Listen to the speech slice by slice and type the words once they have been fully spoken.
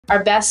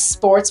Our best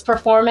sports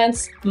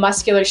performance,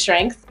 muscular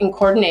strength, and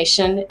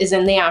coordination is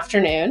in the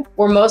afternoon.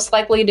 We're most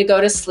likely to go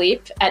to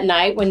sleep at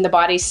night when the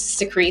body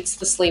secretes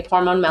the sleep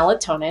hormone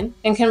melatonin.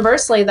 And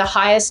conversely, the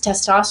highest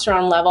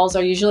testosterone levels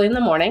are usually in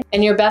the morning,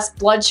 and your best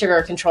blood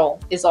sugar control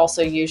is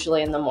also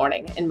usually in the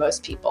morning in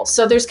most people.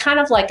 So there's kind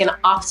of like an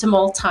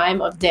optimal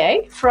time of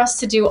day for us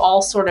to do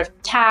all sort of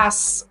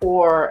tasks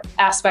or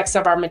aspects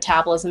of our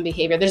metabolism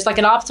behavior. There's like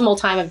an optimal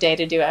time of day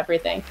to do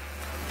everything.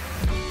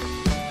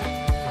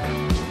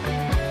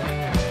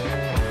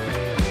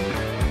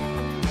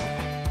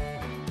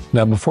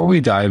 Now, before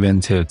we dive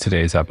into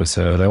today's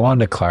episode, I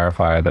wanted to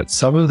clarify that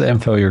some of the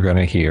info you're going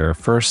to hear,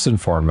 first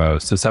and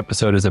foremost, this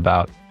episode is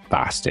about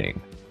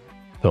fasting.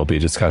 There'll be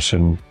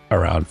discussion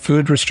around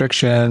food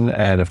restriction,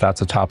 and if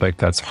that's a topic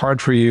that's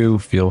hard for you,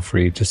 feel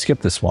free to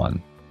skip this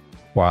one.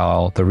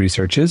 While the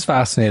research is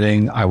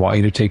fascinating, I want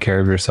you to take care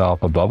of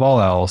yourself above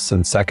all else.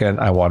 And second,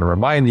 I want to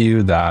remind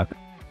you that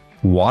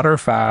water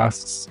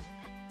fasts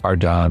are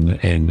done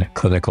in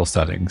clinical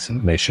settings.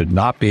 They should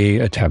not be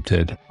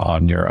attempted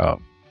on your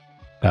own.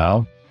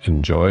 Now,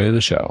 enjoy the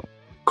show.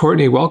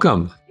 Courtney,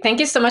 welcome. Thank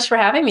you so much for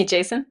having me,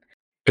 Jason.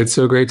 It's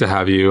so great to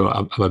have you.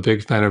 I'm a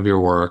big fan of your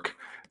work.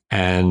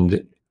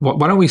 And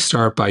why don't we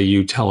start by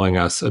you telling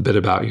us a bit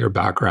about your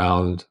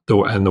background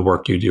and the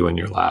work you do in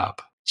your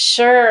lab?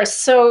 Sure.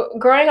 So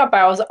growing up,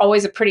 I was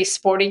always a pretty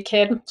sporty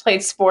kid,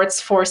 played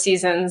sports 4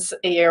 seasons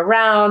a year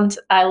round.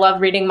 I love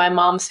reading my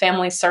mom's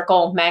Family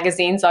Circle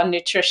magazines on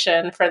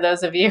nutrition, for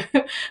those of you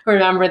who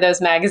remember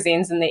those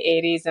magazines in the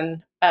 80s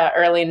and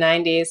early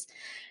 90s.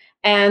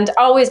 And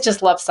always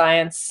just loved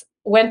science.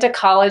 Went to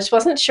college,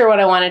 wasn't sure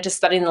what I wanted to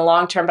study in the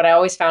long term, but I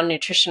always found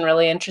nutrition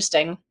really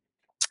interesting.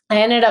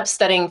 I ended up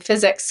studying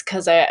physics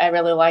because I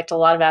really liked a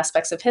lot of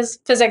aspects of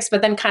physics,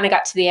 but then kind of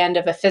got to the end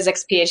of a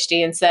physics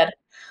Ph.D. and said,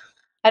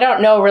 I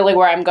don't know really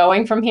where I'm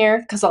going from here,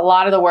 because a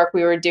lot of the work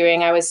we were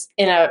doing, I was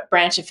in a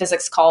branch of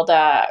physics called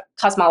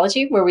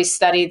cosmology, where we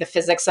study the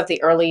physics of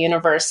the early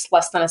universe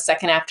less than a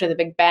second after the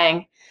Big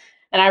Bang.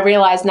 And I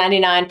realized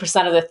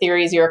 99% of the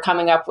theories you were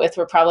coming up with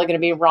were probably going to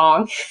be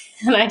wrong.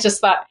 And I just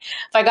thought,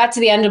 if I got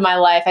to the end of my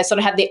life, I sort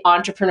of had the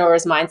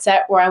entrepreneur's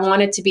mindset where I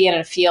wanted to be in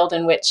a field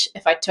in which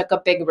if I took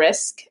a big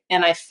risk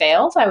and I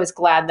failed, I was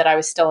glad that I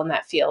was still in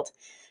that field.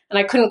 And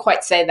I couldn't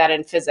quite say that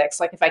in physics.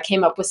 Like if I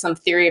came up with some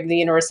theory of the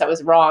universe that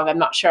was wrong, I'm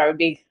not sure I would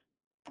be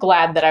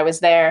glad that I was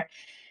there.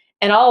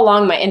 And all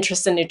along, my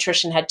interest in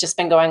nutrition had just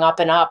been going up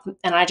and up.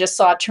 And I just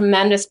saw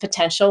tremendous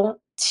potential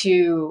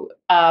to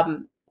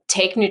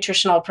take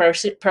nutritional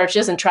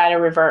approaches and try to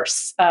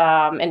reverse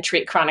and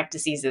treat chronic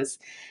diseases.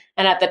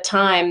 And at the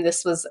time,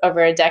 this was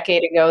over a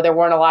decade ago, there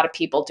weren't a lot of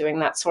people doing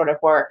that sort of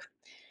work.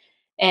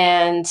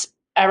 And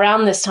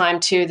around this time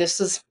too, this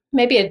was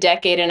maybe a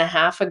decade and a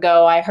half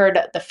ago, I heard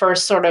the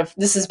first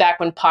this is back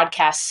when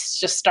podcasts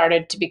just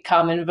started to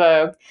become in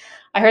vogue.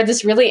 I heard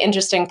this really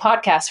interesting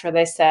podcast where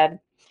they said,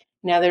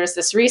 there was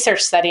this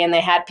research study and they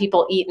had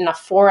people eat in a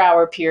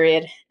 4-hour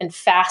period and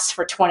fast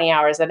for 20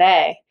 hours a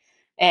day.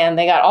 And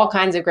they got all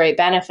kinds of great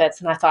benefits.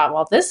 And I thought,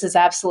 well, this is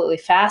absolutely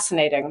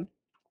fascinating.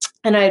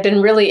 And I had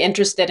been really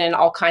interested in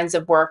all kinds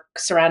of work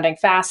surrounding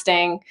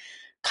fasting,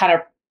 kind of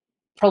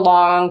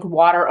prolonged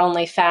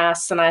water-only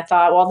fasts. And I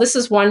thought, well, this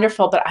is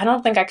wonderful, but I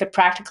don't think I could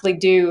practically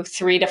do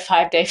 3 to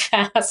 5 day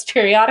fasts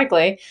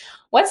periodically.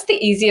 What's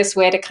the easiest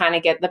way to kind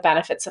of get the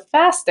benefits of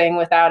fasting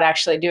without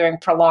actually doing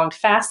prolonged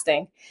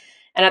fasting?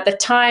 And at the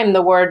time,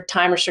 the word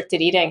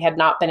time-restricted eating had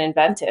not been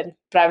invented,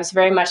 but I was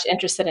very much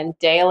interested in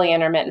daily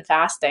intermittent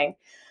fasting.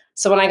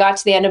 So when I got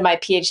to the end of my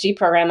PhD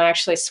program, I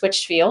actually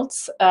switched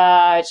fields,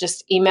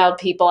 just emailed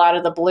people out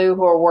of the blue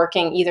who were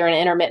working either in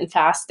intermittent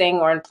fasting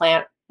or in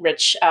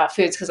plant-rich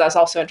foods, because I was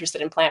also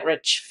interested in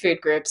plant-rich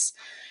food groups,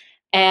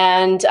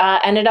 and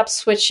ended up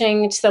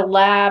switching to the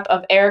lab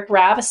of Eric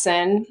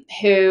Ravison,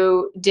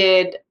 who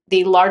did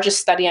the largest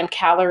study on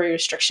calorie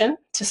restriction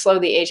to slow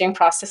the aging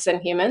process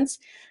in humans,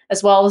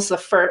 as well as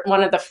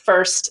one of the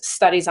first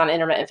studies on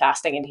intermittent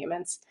fasting in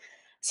humans.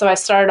 So I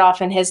started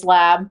off in his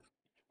lab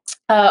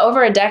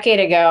over a decade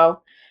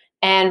ago.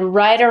 And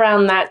right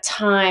around that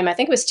time, I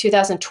think it was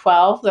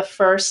 2012, the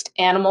first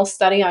animal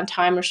study on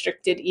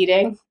time-restricted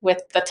eating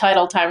with the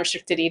title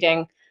Time-Restricted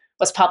Eating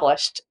was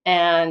published.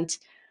 And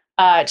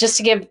just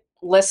to give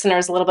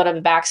listeners a little bit of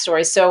a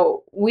backstory,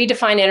 so we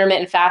define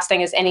intermittent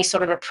fasting as any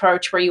sort of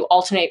approach where you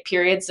alternate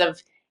periods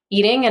of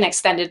eating and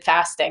extended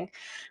fasting.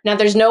 Now,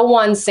 there's no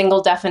one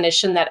single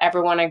definition that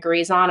everyone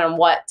agrees on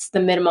what's the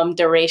minimum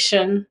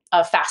duration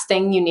of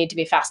fasting you need to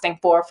be fasting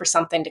for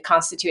something to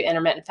constitute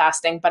intermittent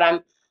fasting. But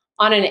I'm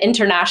on an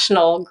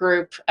international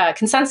group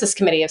consensus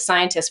committee of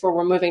scientists where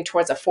we're moving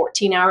towards a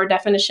 14-hour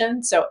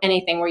definition. So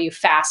anything where you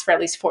fast for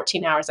at least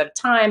 14 hours at a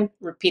time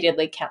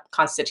repeatedly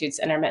constitutes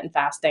intermittent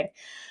fasting.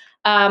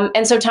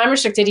 And so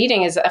time-restricted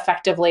eating is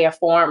effectively a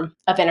form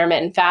of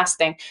intermittent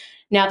fasting.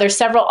 Now, there's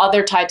several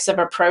other types of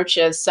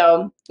approaches.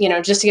 So,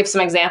 just to give some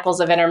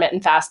examples of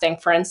intermittent fasting,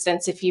 for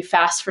instance, if you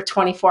fast for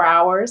 24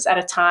 hours at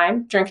a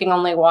time, drinking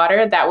only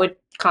water, that would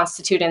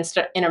constitute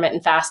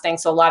intermittent fasting.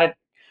 So a lot of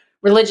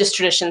religious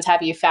traditions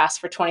have you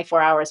fast for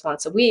 24 hours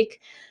once a week.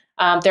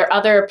 There are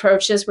other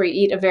approaches where you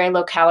eat a very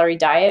low calorie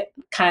diet,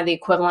 kind of the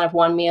equivalent of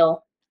one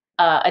meal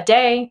a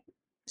day,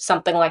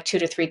 something like 2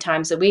 to 3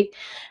 times a week.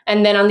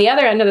 And then on the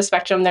other end of the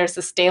spectrum, there's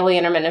this daily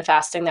intermittent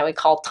fasting that we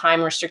call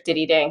time restricted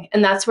eating.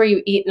 And that's where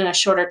you eat in a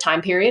shorter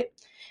time period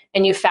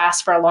and you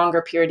fast for a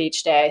longer period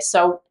each day.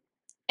 So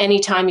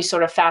anytime you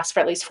sort of fast for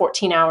at least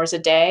 14 hours a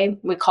day,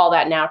 we call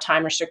that now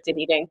time restricted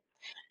eating.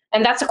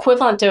 And that's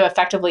equivalent to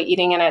effectively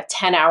eating in a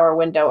 10-hour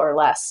window or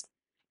less.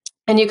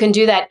 And you can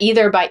do that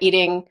either by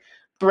eating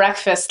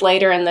breakfast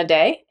later in the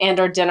day and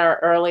or dinner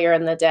earlier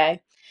in the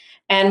day.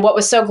 And what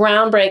was so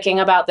groundbreaking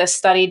about this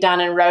study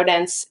done in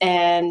rodents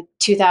in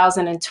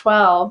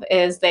 2012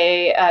 is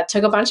they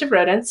took a bunch of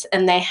rodents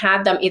and they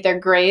had them either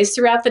graze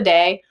throughout the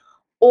day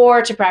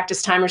or to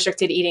practice time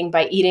restricted eating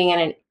by eating in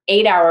an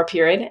 8-hour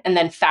period and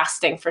then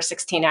fasting for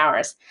 16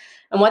 hours.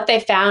 And what they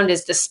found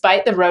is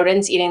despite the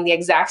rodents eating the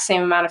exact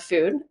same amount of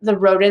food, the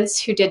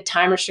rodents who did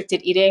time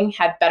restricted eating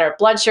had better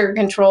blood sugar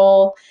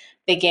control,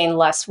 they gained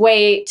less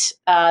weight,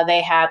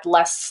 they had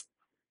less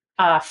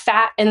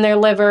fat in their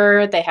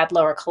liver, they had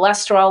lower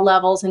cholesterol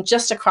levels, and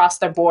just across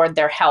the board,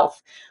 their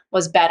health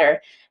was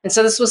better. And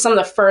so this was some of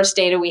the first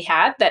data we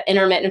had that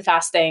intermittent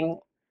fasting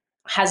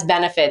has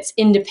benefits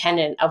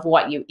independent of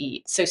what you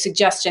eat. So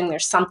suggesting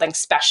there's something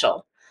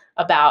special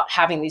about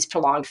having these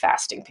prolonged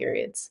fasting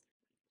periods.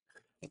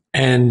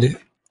 And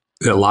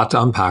a lot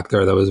to unpack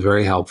there. That was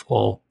very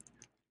helpful.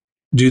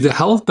 Do the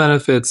health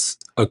benefits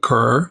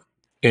occur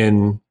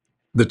in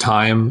the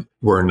time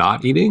we're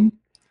not eating,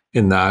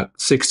 in that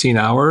 16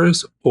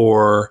 hours,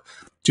 or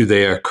do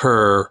they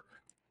occur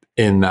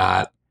in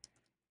that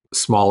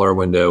smaller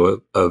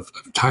window of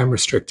time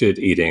restricted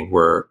eating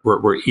where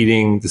we're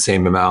eating the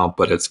same amount,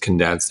 but it's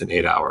condensed in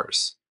 8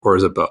 hours? Or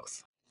is it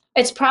both?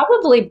 It's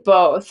probably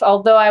both,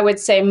 although I would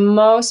say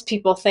most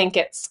people think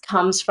it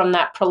comes from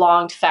that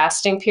prolonged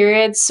fasting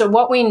period. So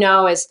what we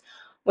know is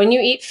when you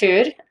eat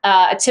food,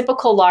 a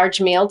typical large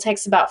meal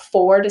takes about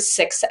 4 to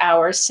 6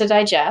 hours to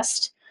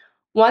digest.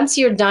 Once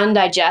you're done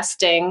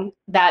digesting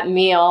that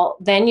meal,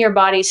 then your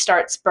body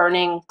starts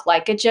burning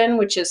glycogen,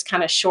 which is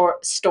kind of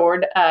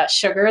stored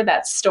sugar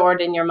that's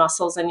stored in your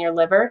muscles and your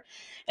liver,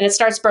 and it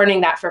starts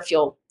burning that for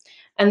fuel.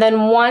 And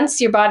then once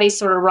your body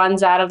sort of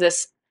runs out of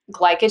this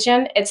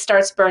glycogen, it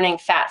starts burning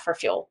fat for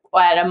fuel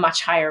at a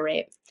much higher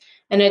rate.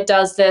 And it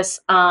does this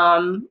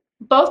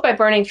both by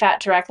burning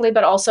fat directly,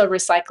 but also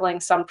recycling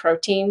some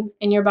protein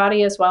in your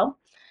body as well.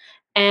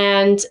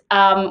 And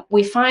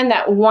we find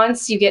that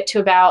once you get to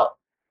about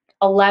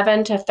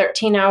 11 to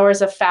 13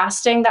 hours of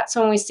fasting, that's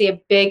when we see a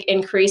big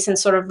increase in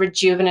sort of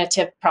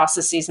rejuvenative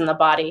processes in the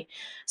body.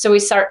 So we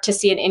start to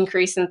see an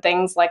increase in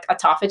things like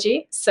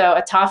autophagy. So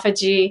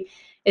autophagy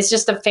is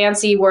just a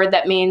fancy word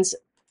that means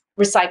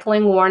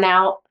recycling worn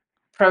out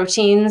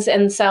proteins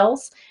in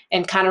cells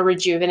and kind of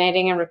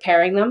rejuvenating and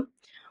repairing them.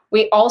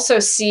 We also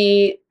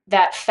see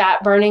that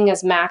fat burning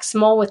is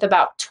maximal with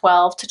about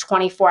 12 to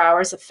 24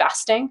 hours of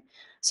fasting.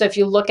 So if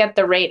you look at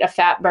the rate of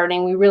fat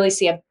burning, we really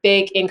see a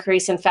big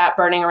increase in fat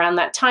burning around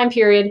that time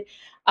period.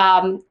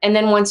 And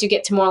then once you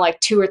get to more like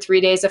 2 or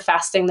 3 days of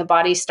fasting, the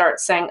body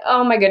starts saying,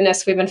 oh my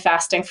goodness, we've been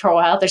fasting for a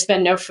while. There's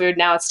been no food.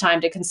 Now it's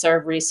time to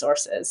conserve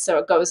resources. So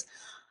it goes,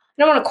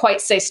 I don't want to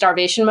quite say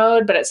starvation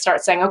mode, but it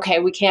starts saying, okay,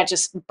 we can't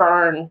just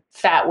burn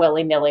fat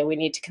willy-nilly. We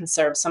need to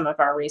conserve some of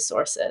our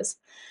resources.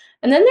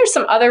 And then there's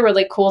some other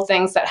really cool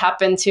things that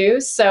happen too.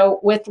 So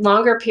with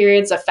longer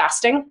periods of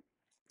fasting,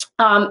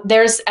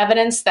 there's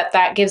evidence that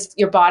that gives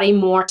your body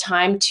more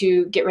time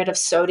to get rid of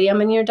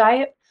sodium in your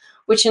diet,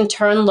 which in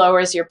turn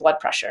lowers your blood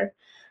pressure.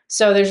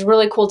 So there's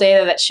really cool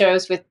data that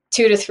shows with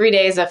 2 to 3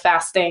 days of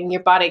fasting,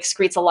 your body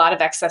excretes a lot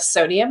of excess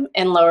sodium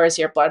and lowers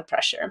your blood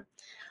pressure.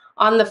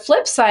 On the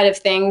flip side of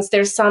things,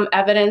 there's some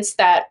evidence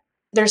that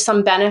there's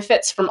some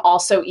benefits from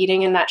also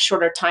eating in that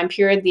shorter time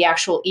period, the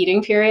actual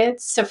eating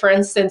period. So for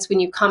instance, when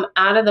you come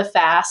out of the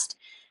fast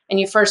and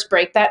you first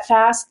break that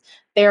fast,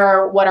 there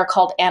are what are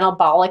called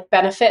anabolic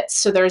benefits.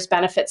 So there's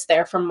benefits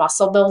there from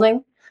muscle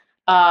building,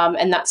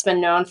 and that's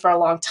been known for a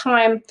long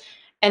time.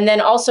 And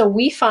then also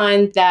we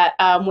find that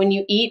when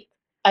you eat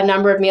a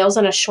number of meals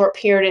in a short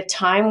period of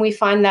time, we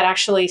find that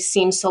actually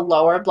seems to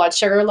lower blood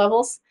sugar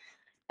levels.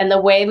 And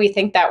the way we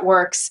think that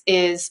works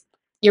is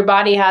your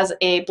body has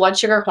a blood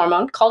sugar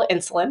hormone called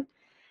insulin,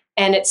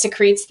 and it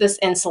secretes this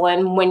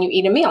insulin when you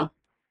eat a meal.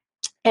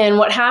 And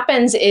what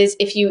happens is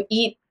if you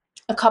eat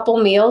a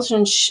couple meals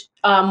and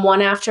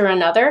one after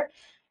another,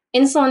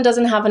 insulin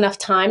doesn't have enough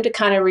time to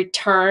kind of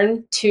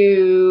return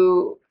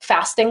to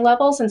fasting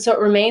levels, and so it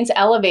remains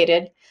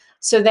elevated.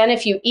 So then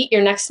if you eat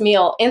your next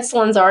meal,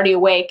 insulin's already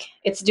awake,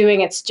 it's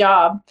doing its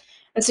job,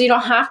 and so you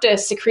don't have to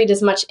secrete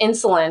as much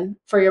insulin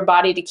for your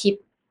body to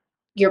keep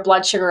your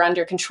blood sugar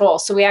under control.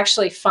 So we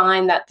actually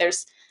find that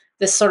there's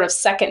this sort of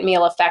second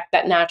meal effect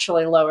that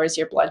naturally lowers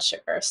your blood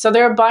sugar. So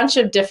there are a bunch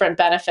of different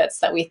benefits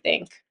that we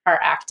think are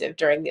active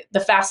during the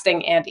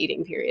fasting and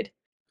eating period.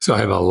 So I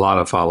have a lot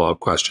of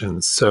follow-up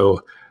questions.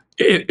 So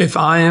if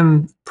I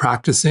am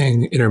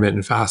practicing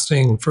intermittent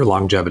fasting for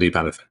longevity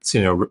benefits,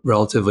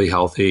 relatively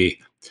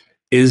healthy,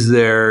 is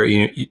there,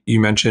 you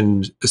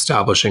mentioned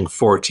establishing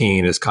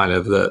 14 as kind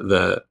of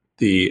the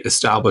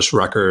established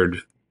record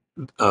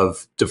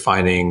of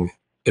defining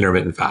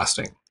intermittent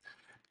fasting.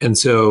 And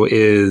so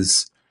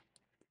is,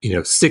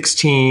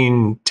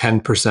 16,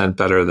 10%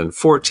 better than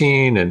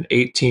 14, and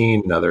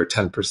 18, another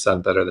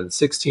 10% better than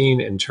 16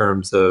 in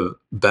terms of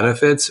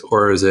benefits,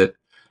 or is it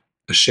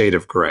a shade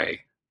of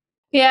gray?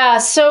 Yeah,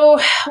 so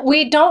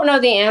we don't know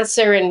the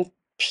answer in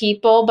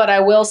people, but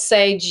I will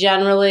say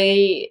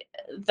generally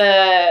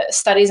the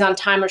studies on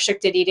time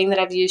restricted eating that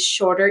have used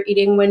shorter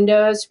eating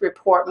windows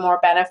report more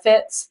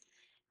benefits.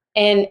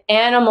 In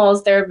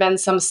animals, there have been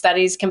some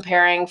studies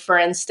comparing, for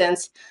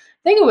instance,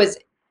 I think it was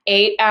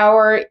 8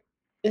 hour,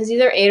 it was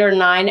either 8 or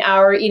 9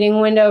 hour eating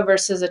window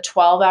versus a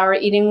 12-hour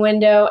eating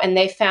window. And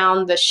they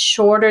found the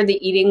shorter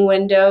the eating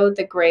window,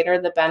 the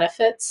greater the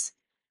benefits.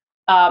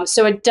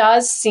 So it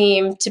does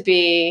seem to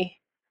be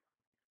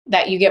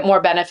that you get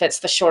more benefits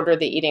the shorter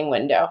the eating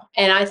window.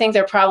 And I think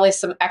there are probably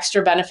some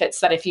extra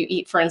benefits that if you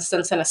eat, for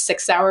instance, in a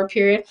 6 hour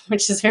period,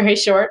 which is very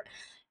short,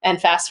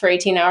 and fast for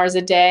 18 hours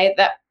a day,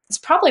 that it's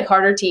probably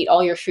harder to eat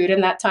all your food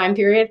in that time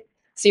period.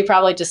 So you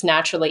probably just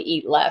naturally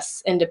eat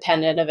less,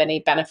 independent of any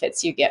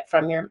benefits you get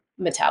from your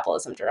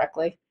metabolism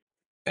directly.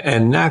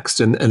 And next,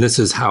 and this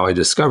is how I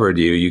discovered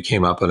you, you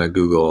came up on a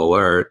Google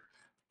alert,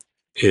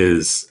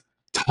 is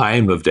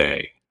time of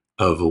day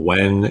of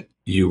when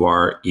you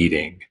are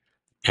eating.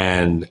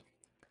 And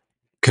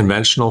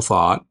conventional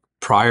thought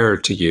prior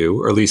to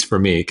you, or at least for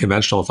me,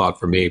 conventional thought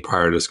for me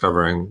prior to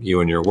discovering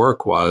you and your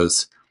work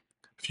was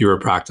if you were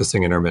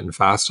practicing intermittent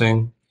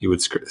fasting, you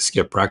would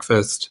skip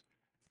breakfast,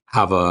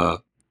 have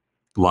a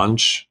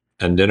lunch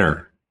and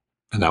dinner,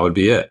 and that would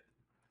be it.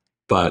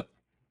 But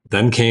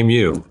then came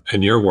you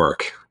and your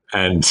work.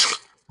 And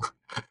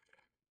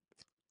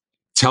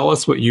tell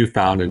us what you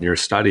found in your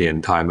study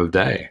in time of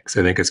day, because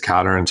I think it's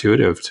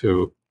counterintuitive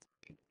to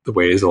the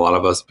ways a lot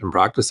of us have been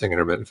practicing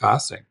intermittent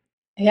fasting.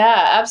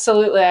 Yeah,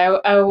 absolutely.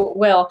 I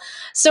will.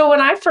 So, when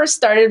I first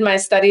started my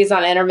studies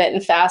on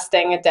intermittent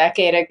fasting a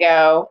decade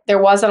ago,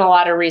 there wasn't a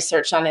lot of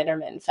research on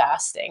intermittent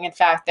fasting. In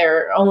fact,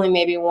 there are only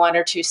maybe one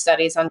or two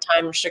studies on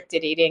time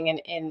restricted eating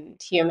in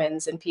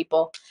humans and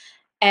people.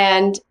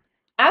 And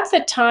at the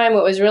time,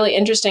 what was really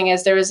interesting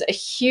is there was a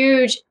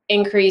huge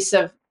increase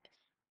of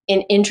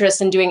in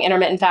interest in doing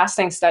intermittent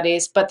fasting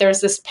studies, but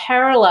there's this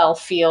parallel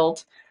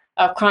field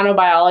of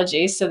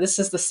chronobiology. So this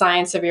is the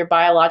science of your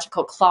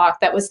biological clock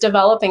that was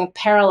developing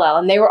parallel,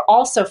 and they were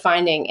also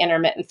finding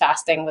intermittent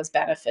fasting was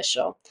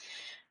beneficial.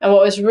 And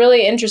what was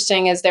really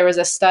interesting is there was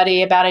a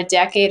study about a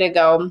decade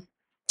ago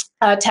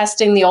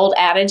testing the old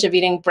adage of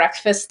eating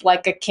breakfast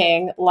like a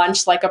king,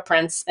 lunch like a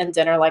prince, and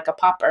dinner like a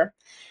pauper.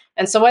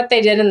 And so what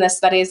they did in this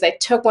study is they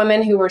took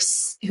women who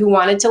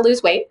wanted to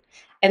lose weight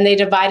and they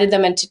divided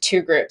them into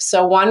two groups.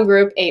 So one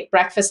group ate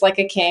breakfast like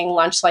a king,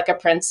 lunch like a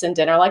prince, and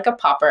dinner like a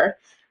pauper.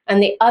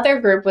 And the other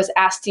group was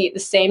asked to eat the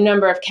same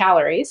number of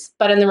calories,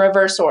 but in the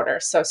reverse order.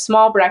 So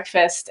small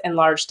breakfast and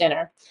large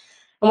dinner.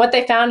 And what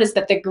they found is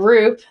that the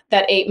group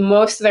that ate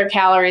most of their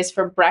calories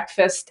for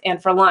breakfast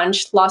and for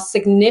lunch lost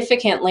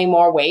significantly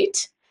more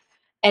weight.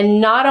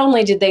 And not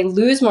only did they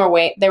lose more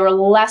weight, they were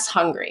less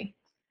hungry.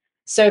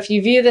 So if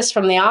you view this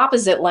from the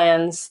opposite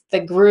lens, the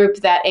group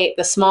that ate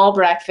the small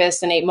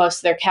breakfast and ate most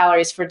of their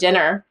calories for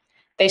dinner,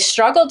 they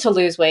struggled to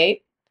lose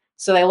weight.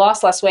 So they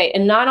lost less weight.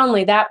 And not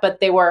only that, but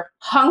they were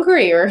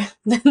hungrier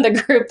than the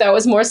group that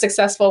was more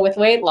successful with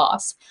weight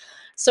loss.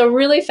 So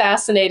really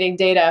fascinating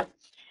data.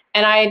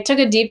 And I took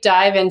a deep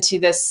dive into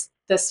this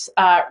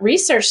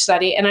research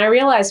study, and I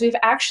realized we've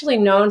actually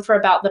known for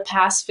about the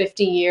past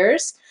 50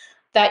 years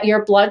that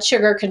your blood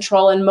sugar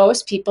control in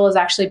most people is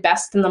actually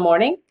best in the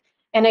morning,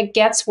 and it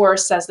gets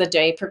worse as the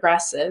day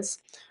progresses.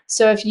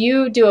 So if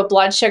you do a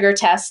blood sugar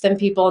test in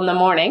people in the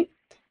morning,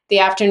 the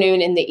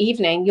afternoon, and the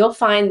evening, you'll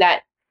find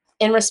that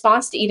in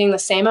response to eating the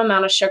same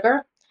amount of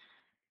sugar,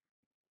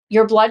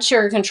 your blood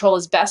sugar control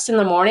is best in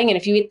the morning. And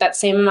if you eat that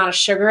same amount of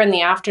sugar in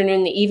the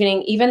afternoon, the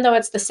evening, even though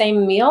it's the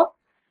same meal,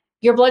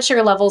 your blood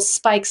sugar levels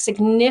spike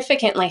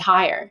significantly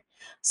higher.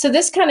 So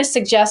this kind of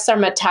suggests our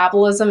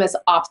metabolism is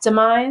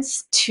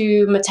optimized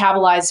to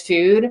metabolize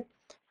food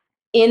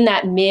in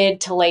that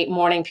mid to late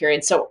morning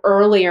period, so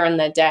earlier in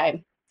the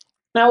day.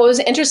 Now, what was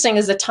interesting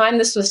is the time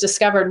this was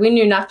discovered, we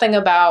knew nothing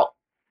about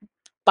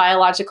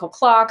biological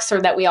clocks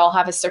or that we all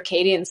have a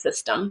circadian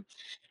system.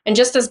 And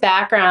just as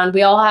background,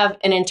 we all have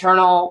an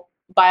internal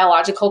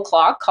biological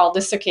clock called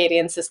the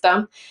circadian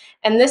system.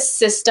 And this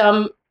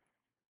system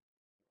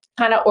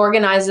kind of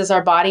organizes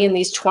our body in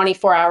these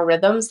 24-hour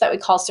rhythms that we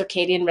call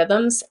circadian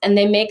rhythms. And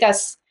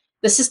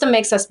the system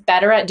makes us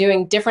better at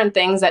doing different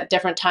things at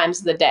different times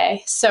of the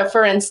day. So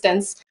for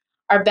instance,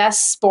 our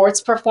best sports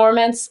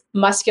performance,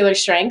 muscular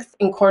strength,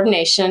 and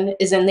coordination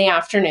is in the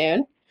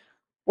afternoon.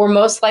 We're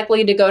most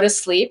likely to go to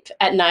sleep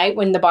at night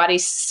when the body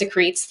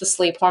secretes the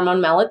sleep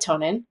hormone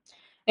melatonin.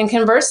 And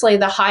conversely,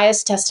 the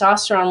highest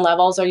testosterone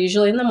levels are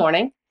usually in the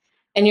morning.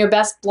 And your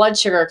best blood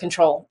sugar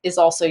control is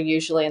also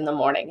usually in the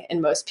morning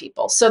in most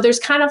people. So there's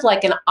kind of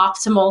like an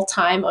optimal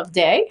time of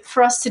day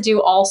for us to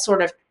do all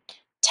sort of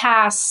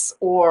tasks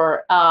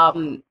or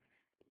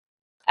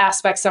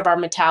aspects of our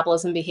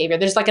metabolism behavior.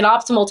 There's like an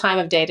optimal time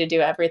of day to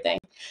do everything.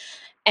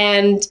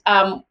 And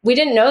we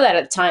didn't know that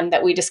at the time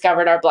that we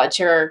discovered our blood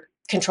sugar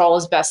control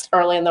is best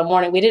early in the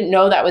morning. We didn't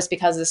know that was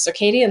because of the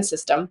circadian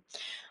system.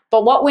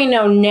 But what we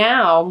know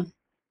now,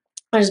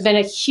 there's been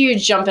a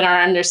huge jump in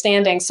our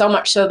understanding, so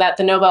much so that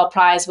the Nobel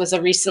Prize was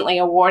recently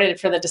awarded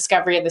for the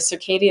discovery of the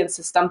circadian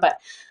system. But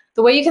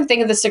the way you can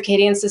think of the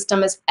circadian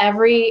system is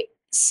every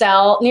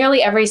cell,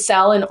 nearly every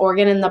cell and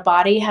organ in the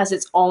body has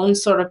its own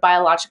sort of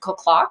biological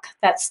clock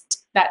that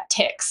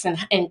ticks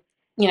and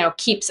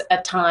keeps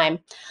a time.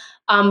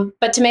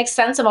 But to make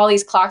sense of all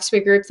these clocks, we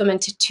group them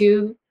into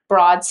two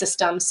broad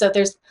systems. So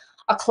there's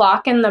a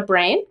clock in the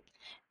brain,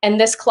 and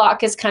this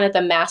clock is kind of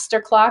the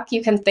master clock.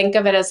 You can think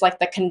of it as like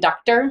the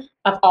conductor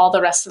of all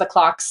the rest of the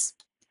clocks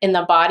in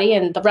the body,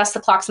 and the rest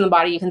of the clocks in the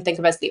body you can think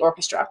of as the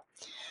orchestra.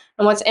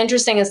 And what's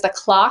interesting is the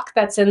clock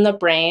that's in the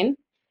brain,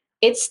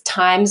 its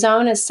time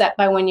zone is set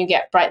by when you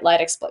get bright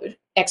light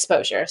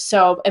exposure.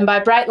 So, and by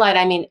bright light,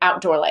 I mean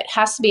outdoor light. It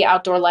has to be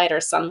outdoor light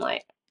or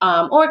sunlight.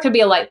 Or it could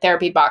be a light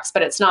therapy box,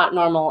 but it's not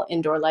normal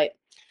indoor light.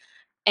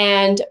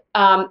 And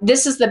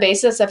this is the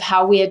basis of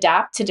how we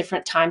adapt to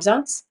different time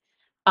zones.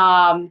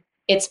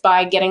 It's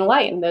by getting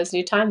light in those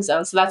new time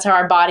zones. So that's how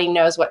our body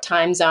knows what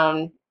time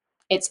zone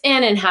it's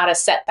in and how to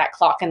set that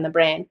clock in the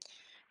brain.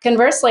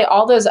 Conversely,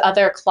 all those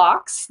other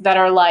clocks that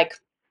are like,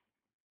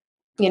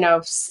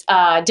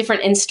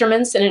 different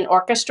instruments in an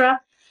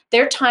orchestra,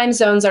 their time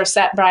zones are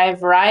set by a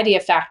variety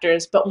of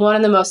factors, but one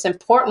of the most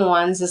important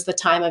ones is the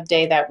time of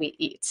day that we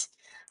eat.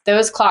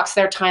 Those clocks,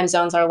 their time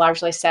zones are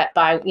largely set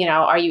by,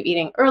 are you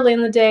eating early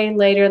in the day,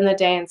 later in the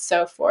day, and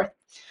so forth.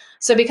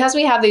 So because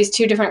we have these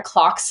two different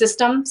clock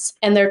systems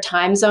and their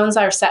time zones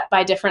are set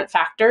by different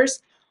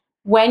factors,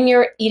 when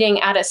you're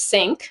eating out of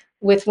sync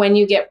with when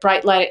you get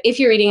bright light, if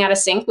you're eating out of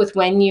sync with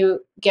when you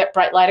get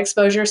bright light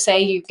exposure, say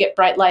you get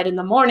bright light in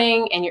the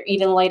morning and you're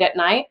eating late at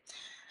night,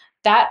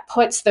 that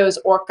puts those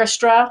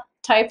orchestra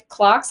type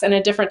clocks in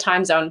a different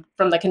time zone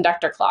from the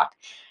conductor clock.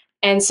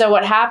 And so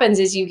what happens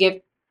is you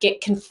get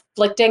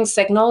conflicting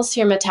signals to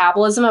your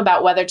metabolism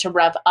about whether to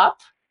rev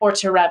up or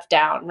to rev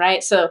down,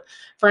 right? So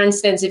for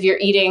instance, if you're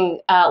eating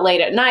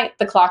late at night,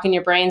 the clock in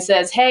your brain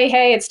says,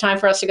 hey, it's time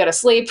for us to go to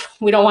sleep.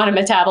 We don't want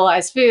to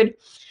metabolize food.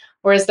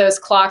 Whereas those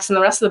clocks and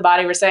the rest of the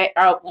body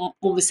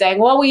will be saying,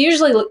 well, we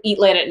usually eat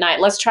late at night.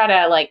 Let's try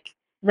to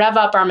rev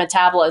up our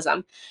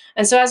metabolism.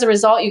 And so as a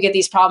result, you get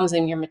these problems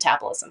in your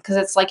metabolism because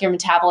it's like your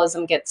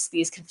metabolism gets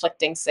these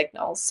conflicting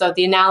signals. So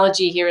the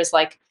analogy here is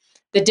like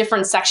the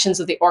different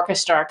sections of the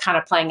orchestra are kind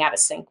of playing out of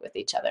sync with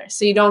each other.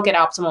 So you don't get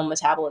optimal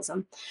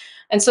metabolism.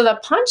 And so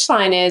the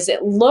punchline is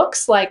it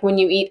looks like when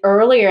you eat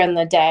earlier in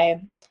the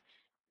day,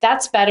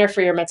 that's better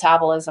for your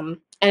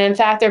metabolism. And in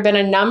fact, there have been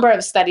a number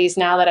of studies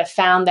now that have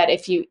found that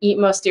if you eat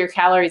most of your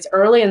calories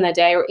early in the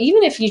day, or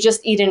even if you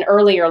just eat an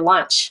earlier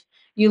lunch,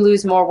 you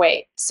lose more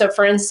weight. So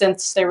for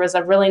instance, there was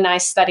a really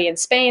nice study in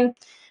Spain.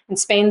 In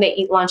Spain, they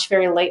eat lunch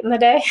very late in the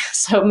day.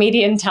 So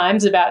median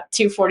time's about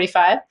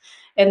 2:45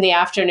 in the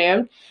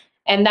afternoon.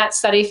 And that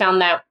study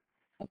found that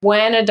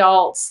when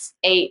adults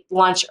ate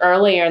lunch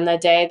earlier in the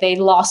day, they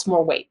lost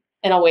more weight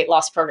in a weight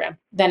loss program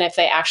than if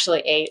they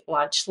actually ate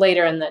lunch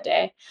later in the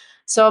day.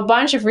 So a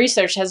bunch of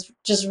research has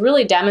just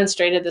really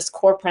demonstrated this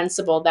core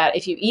principle that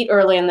if you eat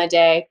early in the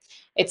day,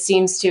 it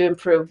seems to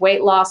improve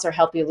weight loss or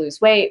help you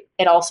lose weight.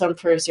 It also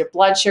improves your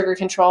blood sugar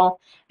control,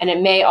 and it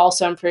may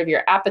also improve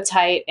your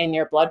appetite and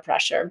your blood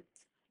pressure.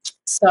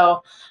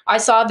 So I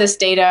saw this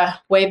data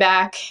way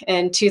back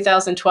in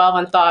 2012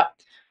 and thought,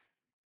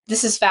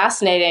 this is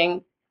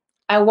fascinating.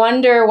 I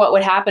wonder what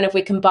would happen if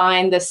we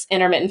combine this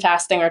intermittent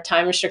fasting or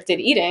time-restricted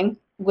eating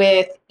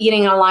with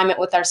eating in alignment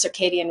with our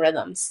circadian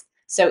rhythms.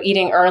 So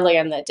eating earlier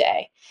in the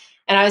day.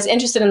 And I was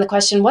interested in the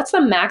question, what's the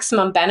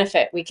maximum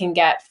benefit we can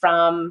get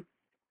from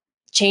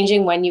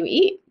changing when you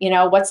eat?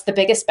 What's the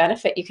biggest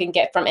benefit you can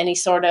get from any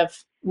sort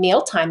of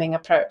meal timing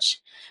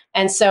approach?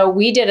 And so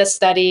we did a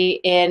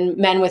study in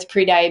men with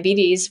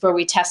prediabetes where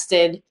we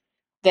tested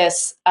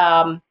this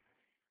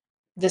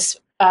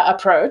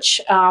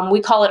approach. We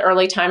call it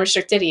early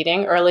time-restricted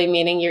eating. Early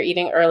meaning you're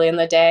eating early in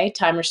the day.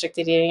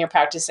 Time-restricted eating, you're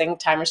practicing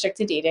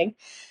time-restricted eating.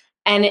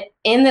 And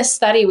in this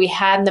study, we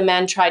had the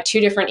men try two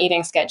different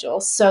eating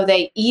schedules. So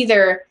they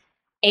either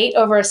ate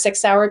over a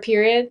 6-hour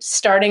period,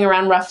 starting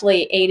around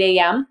roughly 8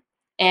 a.m.,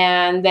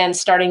 and then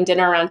starting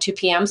dinner around 2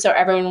 p.m. So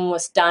everyone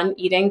was done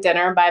eating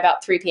dinner by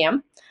about 3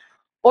 p.m.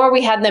 Or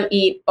we had them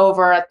eat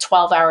over a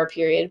 12-hour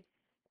period.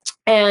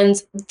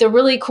 And the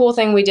really cool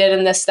thing we did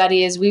in this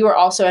study is we were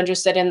also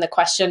interested in the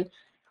question,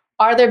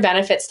 are there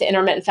benefits to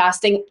intermittent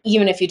fasting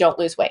even if you don't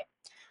lose weight?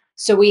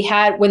 So we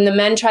had, when the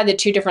men tried the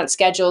two different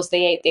schedules,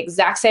 they ate the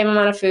exact same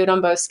amount of food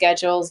on both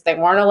schedules. They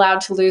weren't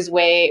allowed to lose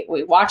weight.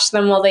 We watched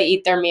them while they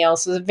eat their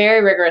meals. So it was a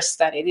very rigorous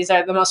study. These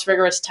are the most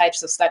rigorous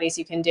types of studies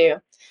you can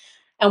do.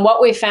 And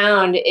what we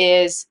found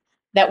is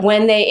that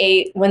when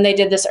they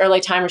did this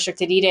early time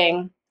restricted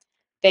eating,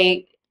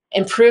 they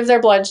improved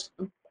their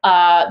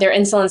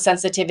insulin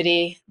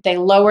sensitivity. They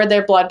lowered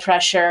their blood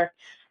pressure.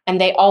 And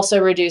they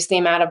also reduce the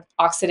amount of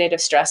oxidative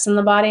stress in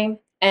the body.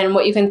 And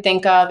what you can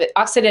think of,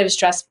 oxidative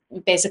stress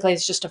basically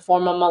is just a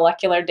form of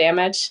molecular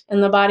damage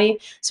in the body.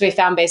 So we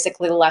found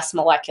basically less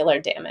molecular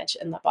damage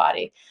in the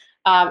body.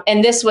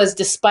 And this was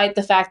despite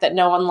the fact that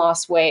no one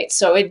lost weight.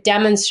 So it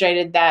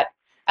demonstrated that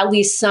at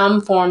least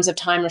some forms of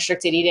time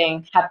restricted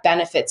eating have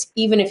benefits,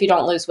 even if you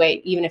don't lose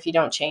weight, even if you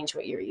don't change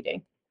what you're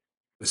eating.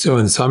 So,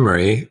 in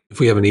summary, if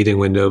we have an eating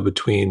window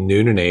between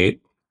noon and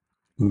 8,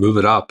 move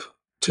it up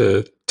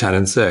to 10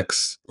 and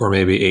 6, or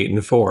maybe 8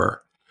 and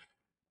 4,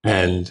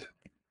 and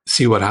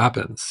see what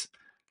happens.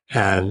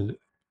 And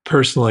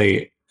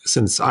personally,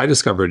 since I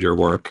discovered your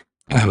work,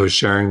 I was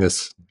sharing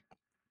this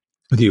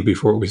with you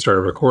before we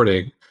started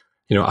recording.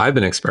 I've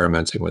been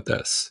experimenting with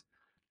this,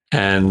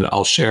 and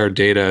I'll share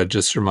data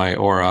just from my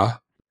Aura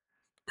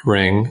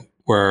ring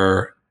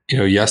where,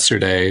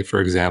 yesterday, for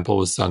example,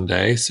 was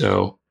Sunday.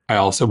 So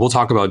we'll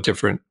talk about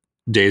different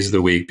days of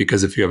the week,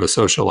 because if you have a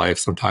social life,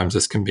 sometimes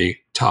this can be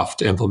tough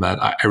to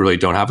implement. I really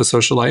don't have a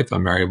social life.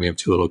 I'm married. We have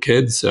 2 little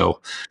kids. So,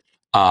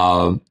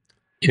 um,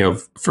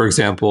 for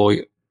example,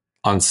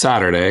 on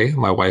Saturday,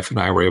 my wife and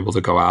I were able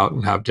to go out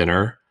and have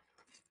dinner.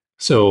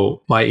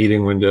 So my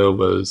eating window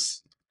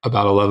was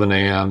about 11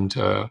 a.m.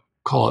 to,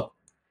 call it,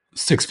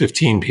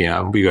 6:15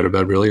 p.m. We go to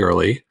bed really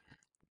early.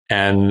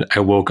 And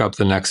I woke up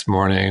the next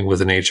morning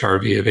with an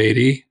HRV of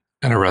 80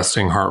 and a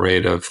resting heart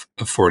rate of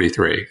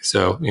 43.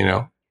 So,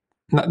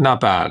 not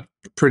bad,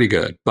 pretty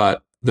good.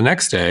 But the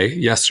next day,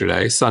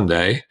 yesterday,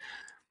 Sunday,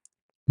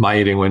 my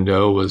eating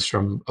window was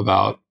from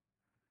about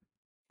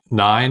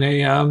 9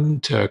 a.m.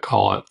 to,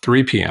 call it,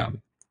 3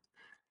 p.m.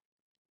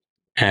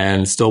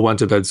 And still went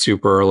to bed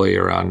super early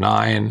around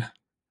 9.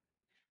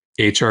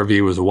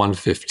 HRV was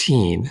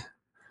 115.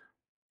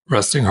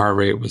 Resting heart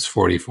rate was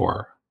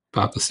 44,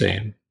 about the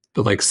same,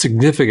 but like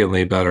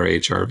significantly better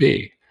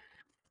HRV.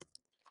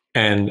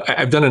 And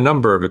I've done a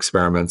number of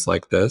experiments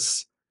like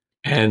this.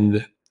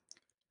 And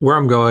where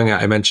I'm going,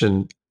 I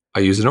mentioned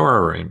I use an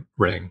Aura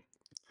ring.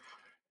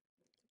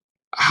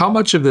 How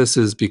much of this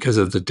is because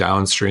of the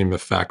downstream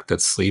effect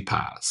that sleep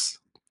has?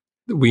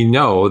 We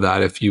know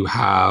that if you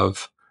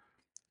have,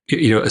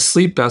 a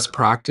sleep best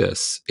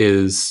practice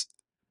is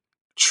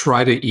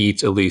try to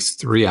eat at least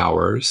 3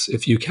 hours,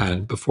 if you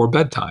can, before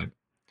bedtime.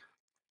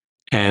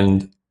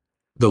 And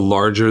the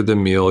larger the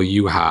meal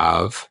you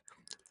have,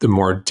 the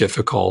more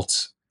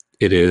difficult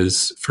it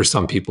is for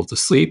some people to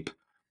sleep,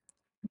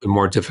 the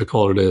more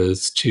difficult it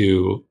is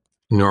to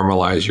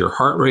normalize your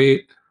heart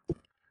rate.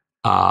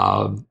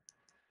 Um,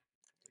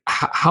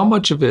 how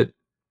much of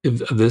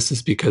this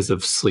is because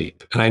of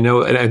sleep? And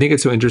I think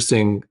it's so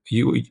interesting.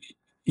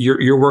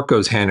 Your work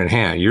goes hand in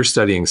hand. You're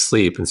studying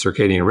sleep and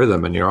circadian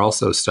rhythm, and you're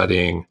also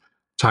studying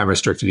time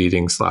restricted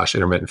eating /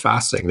 intermittent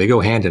fasting. They go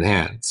hand in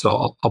hand.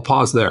 So I'll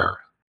pause there.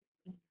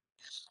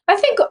 I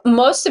think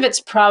most of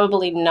it's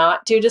probably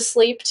not due to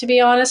sleep, to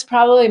be honest.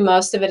 Probably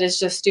most of it is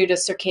just due to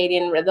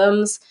circadian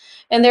rhythms.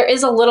 And there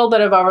is a little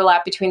bit of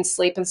overlap between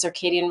sleep and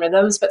circadian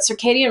rhythms, but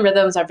circadian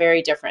rhythms are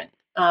very different.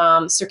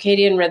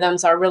 Circadian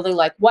rhythms are really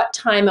like what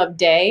time of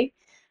day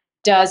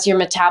does your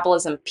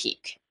metabolism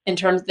peak in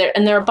terms there,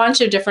 and there are a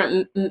bunch of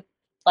different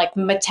like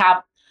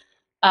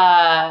uh,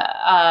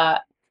 uh,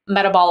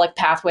 metabolic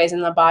pathways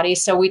in the body.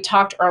 So we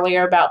talked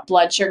earlier about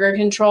blood sugar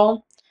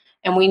control.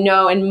 And we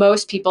know in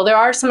most people, there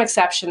are some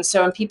exceptions.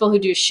 So in people who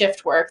do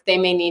shift work, they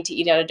may need to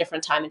eat at a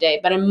different time of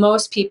day. But in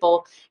most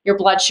people, your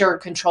blood sugar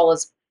control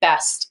is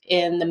best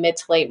in the mid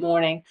to late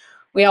morning.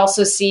 We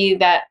also see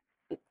that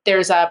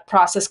there's a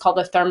process called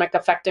the thermic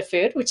effect of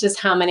food, which is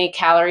how many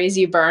calories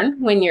you burn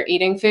when you're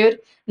eating food.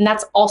 And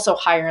that's also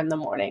higher in the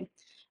morning.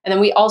 And then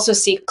we also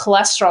see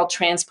cholesterol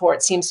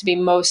transport seems to be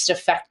most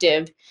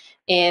effective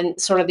in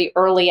sort of the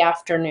early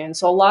afternoon.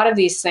 So a lot of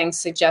these things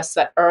suggest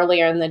that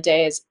earlier in the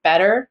day is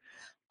better.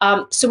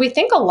 So we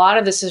think a lot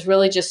of this is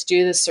really just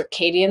due to the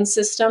circadian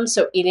system,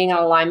 so eating in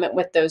alignment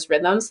with those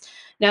rhythms.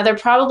 Now, there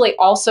probably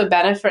also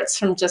benefits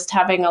from just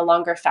having a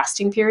longer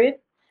fasting period.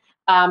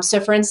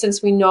 So for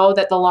instance, we know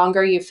that the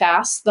longer you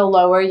fast, the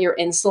lower your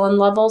insulin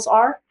levels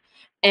are.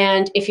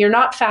 And if you're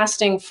not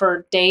fasting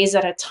for days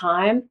at a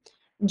time,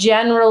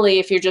 generally,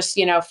 if you're just,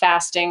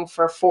 fasting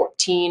for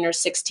 14 or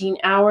 16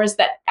 hours,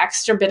 that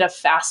extra bit of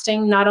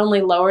fasting not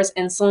only lowers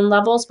insulin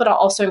levels, but it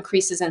also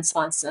increases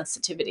insulin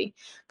sensitivity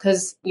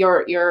because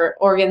your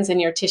organs and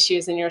your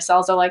tissues and your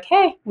cells are like,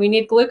 hey, we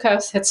need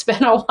glucose. It's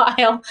been a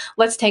while.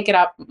 Let's take it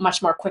up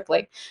much more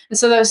quickly. And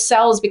so those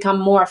cells become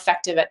more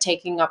effective at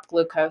taking up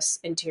glucose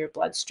into your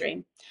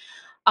bloodstream.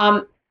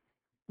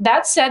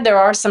 That said, there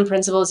are some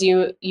principles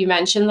you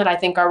mentioned that I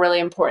think are really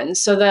important.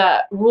 So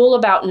the rule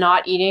about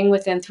not eating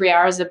within 3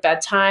 hours of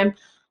bedtime,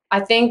 I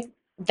think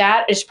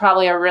that is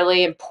probably a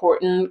really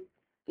important,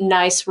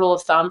 nice rule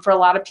of thumb for a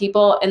lot of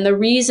people. And the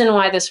reason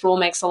why this rule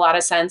makes a lot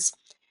of sense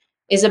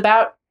is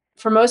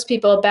for most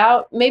people,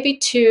 about maybe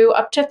 2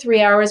 up to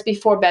 3 hours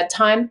before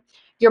bedtime,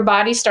 your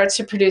body starts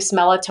to produce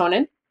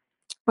melatonin,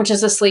 which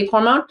is a sleep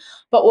hormone.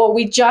 But what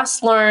we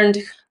just learned,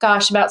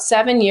 about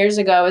 7 years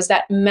ago, is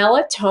that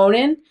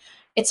melatonin,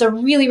 it's a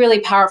really, really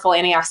powerful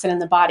antioxidant in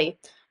the body.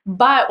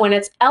 But when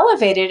it's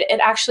elevated, it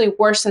actually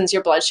worsens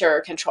your blood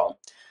sugar control.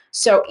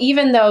 So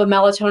even though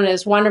melatonin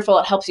is wonderful,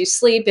 it helps you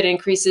sleep, it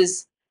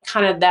increases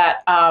kind of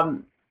that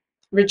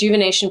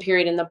rejuvenation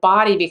period in the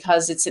body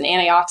because it's an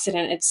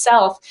antioxidant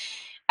itself.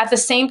 At the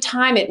same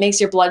time, it makes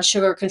your blood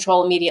sugar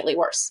control immediately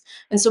worse.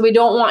 And so we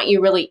don't want you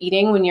really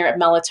eating when your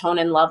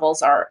melatonin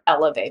levels are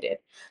elevated.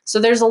 So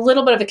there's a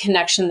little bit of a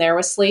connection there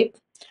with sleep.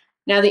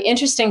 Now, the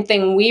interesting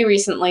thing we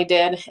recently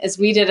did is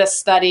we did a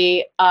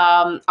study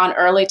on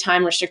early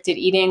time restricted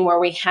eating where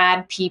we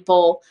had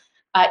people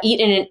eat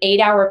in an 8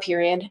 hour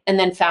period and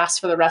then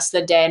fast for the rest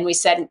of the day. And we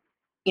said,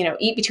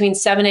 eat between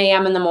 7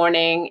 a.m. in the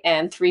morning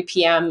and 3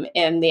 p.m.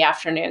 in the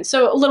afternoon.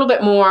 So a little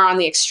bit more on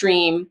the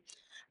extreme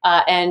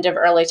end of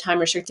early time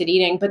restricted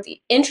eating. But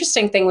the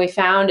interesting thing we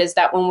found is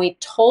that when we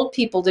told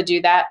people to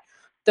do that,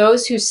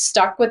 those who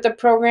stuck with the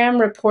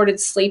program reported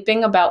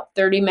sleeping about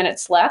 30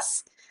 minutes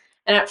less.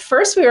 And at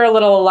first, we were a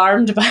little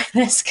alarmed by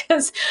this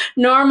because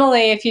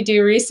normally, if you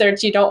do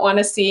research, you don't want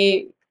to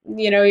see,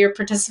 your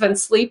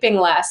participants sleeping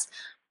less.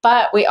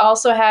 But we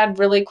also had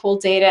really cool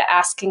data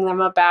asking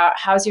them about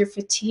how's your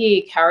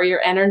fatigue, how are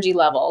your energy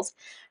levels.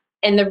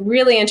 And the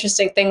really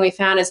interesting thing we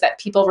found is that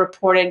people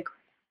reported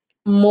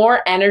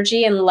more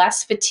energy and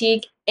less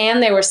fatigue,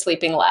 and they were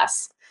sleeping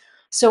less.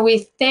 So we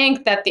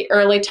think that the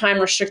early time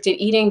restricted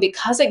eating,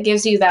 because it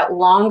gives you that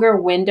longer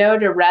window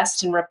to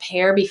rest and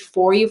repair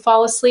before you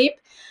fall asleep,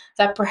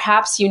 that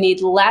perhaps you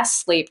need less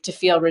sleep to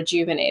feel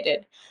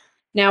rejuvenated.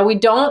 Now, we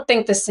don't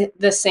think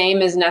the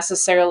same is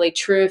necessarily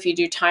true if you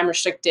do time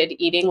restricted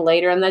eating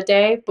later in the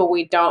day, but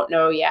we don't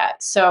know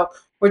yet. So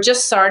we're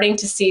just starting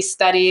to see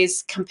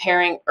studies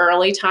comparing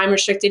early time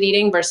restricted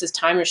eating versus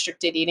time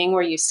restricted eating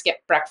where you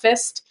skip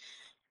breakfast.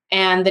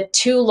 And the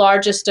two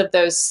largest of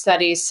those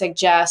studies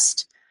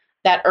suggest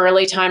that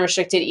early time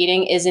restricted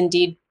eating is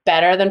indeed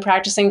better than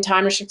practicing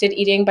time restricted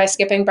eating by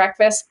skipping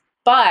breakfast.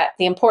 But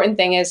the important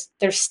thing is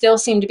there still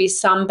seem to be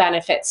some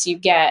benefits you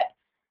get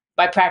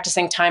by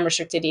practicing time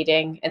restricted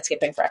eating and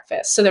skipping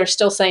breakfast. So there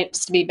still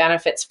seems to be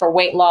benefits for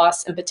weight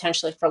loss and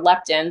potentially for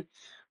leptin.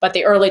 But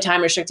the early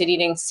time restricted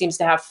eating seems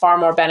to have far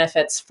more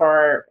benefits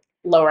for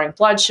lowering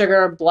blood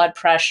sugar, blood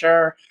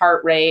pressure,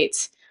 heart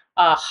rate,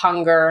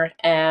 hunger,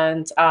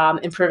 and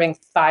improving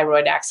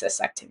thyroid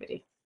axis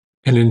activity.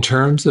 And in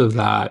terms of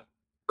that,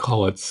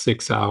 call it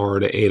 6 hour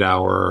to 8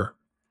 hour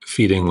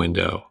feeding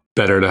window,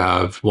 better to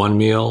have one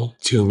meal,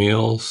 two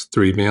meals,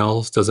 three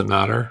meals, doesn't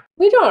matter.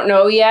 We don't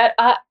know yet.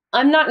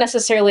 I'm not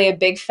necessarily a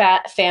big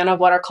fan of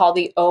what are called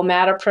the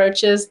OMAD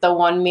approaches, the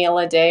one meal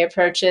a day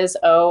approaches,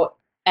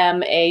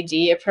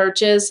 OMAD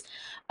approaches.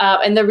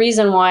 And the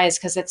reason why is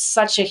because it's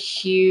such a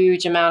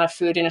huge amount of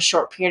food in a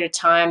short period of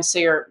time. So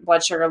your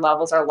blood sugar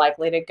levels are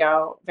likely to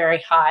go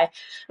very high.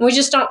 And we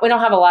don't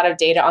have a lot of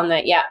data on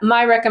that yet.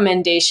 My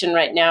recommendation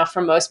right now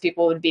for most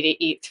people would be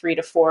to eat 3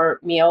 to 4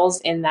 meals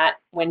in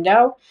that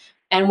window.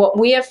 And what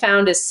we have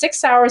found is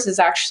 6 hours is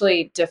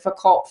actually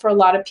difficult for a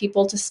lot of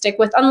people to stick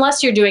with,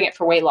 unless you're doing it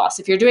for weight loss.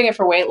 If you're doing it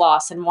for weight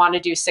loss and want to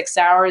do 6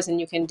 hours and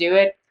you can do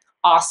it,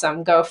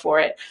 awesome, go for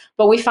it.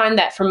 But we find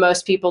that for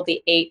most people,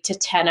 the 8 to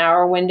 10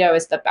 hour window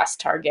is the best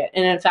target.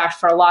 And in fact,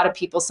 for a lot of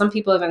people, some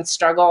people even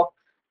struggle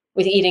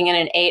with eating in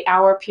an 8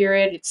 hour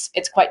period.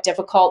 It's quite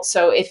difficult.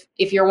 So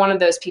if you're one of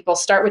those people,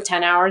 start with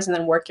 10 hours and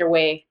then work your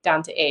way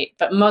down to 8.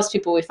 But most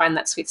people, we find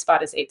that sweet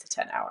spot is 8 to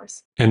 10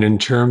 hours. And in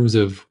terms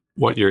of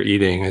what you're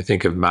eating, I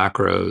think of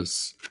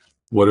macros.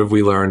 What have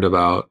we learned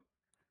about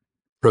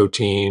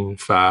protein,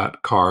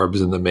 fat, carbs,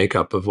 and the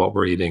makeup of what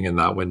we're eating in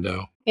that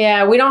window?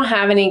 Yeah, we don't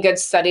have any good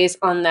studies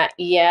on that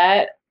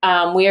yet.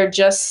 We are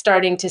just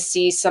starting to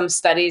see some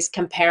studies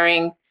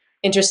comparing,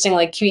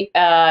 interestingly,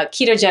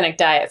 ketogenic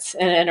diets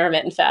and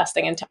intermittent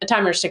fasting and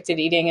time restricted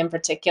eating in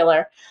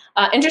particular.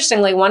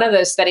 Interestingly, one of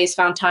those studies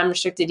found time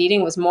restricted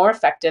eating was more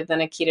effective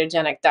than a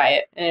ketogenic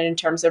diet in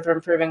terms of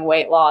improving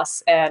weight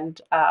loss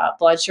and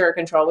blood sugar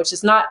control, which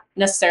is not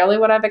necessarily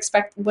what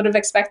would have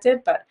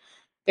expected, but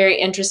very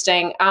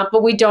interesting.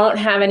 But we don't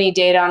have any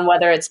data on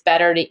whether it's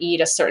better to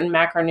eat a certain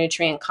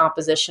macronutrient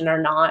composition or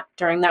not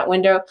during that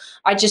window.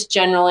 I just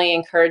generally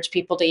encourage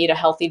people to eat a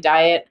healthy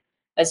diet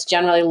that's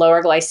generally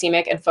lower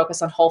glycemic and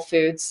focus on whole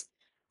foods.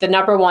 The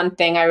number one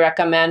thing I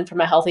recommend from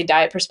a healthy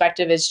diet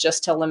perspective is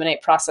just to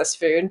eliminate processed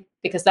food,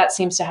 because that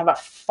seems to have a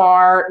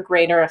far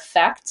greater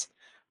effect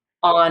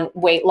on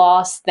weight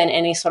loss than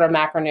any sort of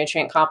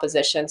macronutrient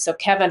composition. So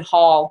Kevin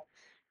Hall,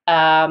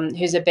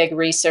 who's a big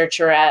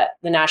researcher at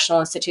the National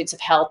Institutes of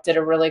Health, did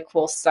a really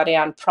cool study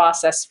on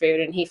processed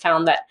food. And he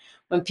found that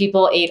when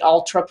people ate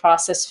ultra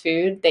processed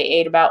food, they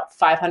ate about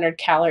 500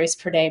 calories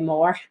per day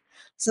more.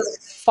 So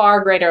it's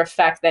far greater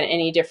effect than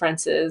any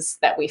differences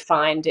that we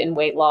find in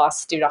weight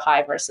loss due to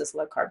high versus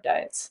low carb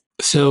diets.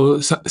 So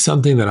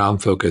something that I'm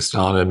focused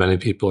on, and many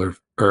people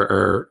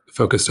are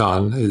focused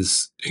on,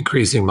 is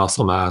increasing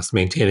muscle mass,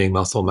 maintaining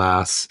muscle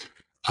mass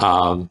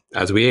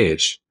as we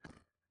age.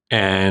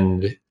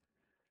 And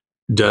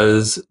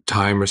does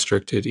time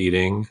restricted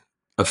eating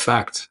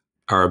affect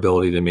our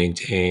ability to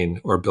maintain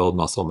or build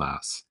muscle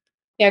mass?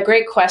 Yeah,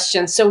 great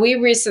question. So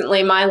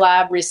my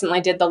lab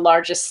recently did the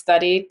largest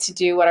study to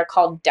do what are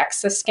called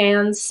DEXA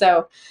scans.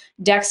 So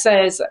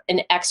DEXA is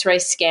an X-ray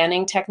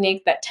scanning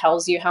technique that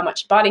tells you how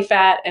much body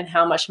fat and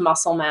how much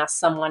muscle mass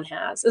someone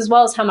has, as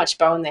well as how much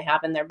bone they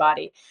have in their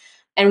body.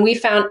 And we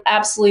found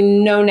absolutely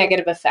no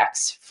negative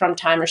effects from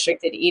time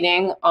restricted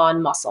eating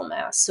on muscle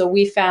mass. So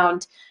we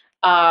found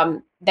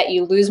that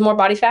you lose more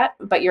body fat,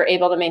 but you're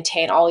able to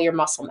maintain all your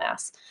muscle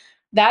mass.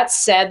 That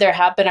said, there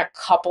have been a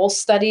couple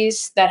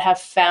studies that have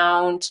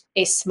found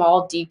a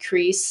small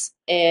decrease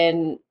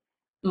in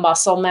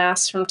muscle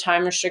mass from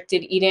time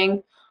restricted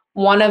eating.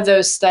 One of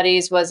those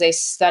studies was a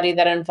study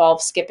that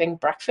involved skipping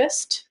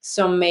breakfast.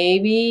 So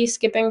maybe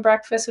skipping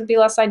breakfast would be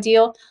less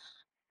ideal,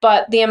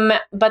 but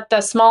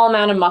the small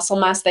amount of muscle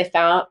mass they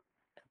found,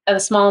 the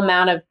small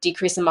amount of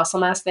decrease in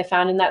muscle mass they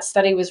found in that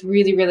study was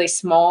really, really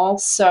small.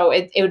 So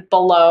it would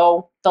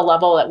below the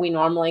level that we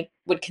normally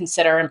would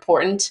consider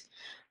important.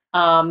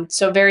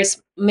 So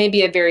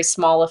maybe a very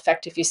small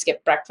effect if you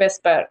skip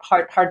breakfast, but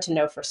hard to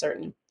know for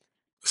certain.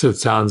 So it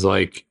sounds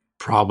like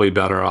probably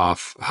better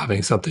off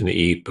having something to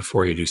eat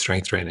before you do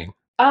strength training.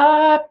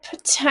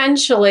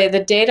 Potentially.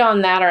 The data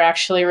on that are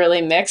actually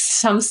really mixed.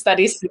 Some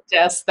studies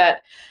suggest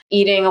that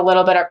eating a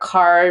little bit of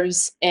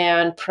carbs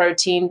and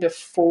protein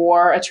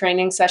before a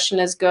training session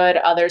is good.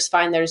 Others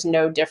find there's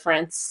no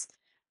difference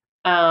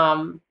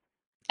um,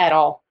 at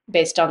all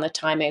based on the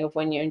timing of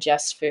when you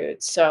ingest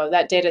food. So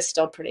that data is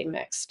still pretty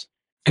mixed.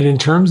 And in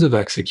terms of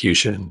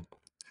execution,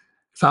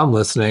 if I'm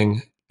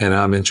listening and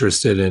I'm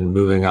interested in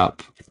moving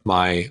up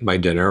my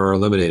dinner or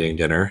eliminating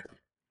dinner,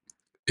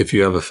 if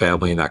you have a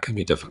family, that can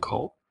be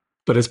difficult,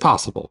 but it's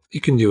possible. You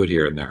can do it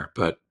here and there,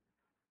 but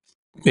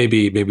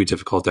maybe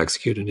difficult to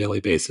execute on a daily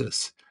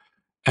basis.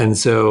 And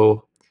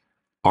so,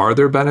 are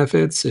there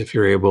benefits if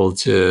you're able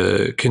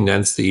to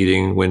condense the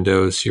eating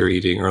windows? You're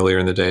eating earlier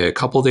in the day, a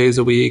couple days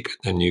a week,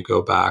 then you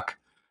go back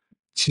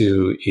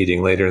to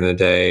eating later in the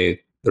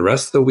day the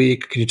rest of the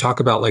week. Can you talk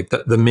about like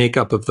the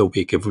makeup of the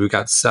week? If we've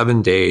got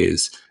 7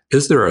 days,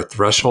 is there a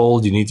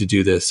threshold? You need to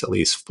do this at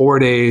least 4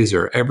 days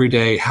or every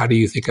day? How do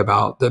you think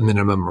about the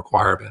minimum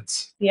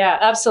requirements? Yeah,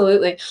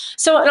 absolutely.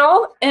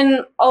 So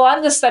in a lot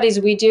of the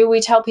studies we do,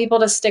 we tell people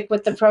to stick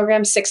with the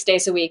program 6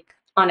 days a week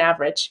on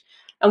average.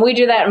 And we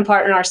do that in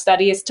part in our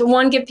studies to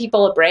one, give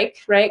people a break,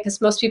 right? Because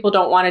most people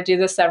don't want to do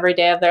this every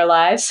day of their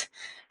lives.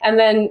 And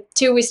then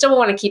two, we still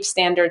want to keep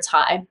standards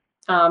high.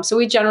 So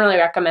we generally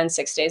recommend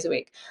 6 days a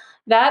week.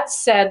 That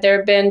said, there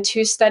have been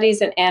two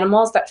studies in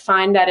animals that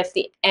find that if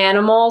the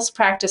animals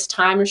practice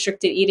time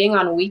restricted eating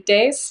on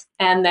weekdays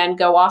and then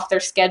go off their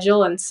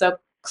schedule and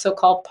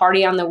so-called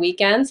party on the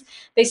weekends,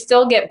 they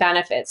still get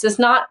benefits. It's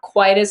not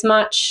quite as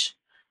much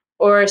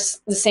or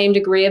the same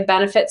degree of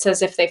benefits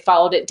as if they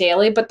followed it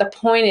daily, but the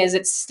point is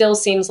it still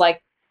seems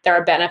like there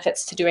are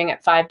benefits to doing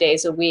it 5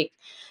 days a week.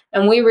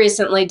 And we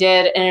recently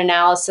did an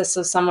analysis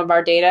of some of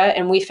our data,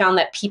 and we found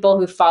that people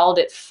who followed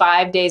it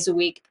 5 days a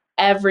week,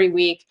 every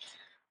week,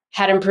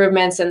 had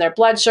improvements in their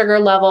blood sugar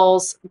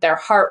levels, their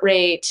heart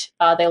rate.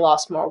 They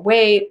lost more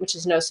weight, which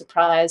is no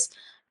surprise.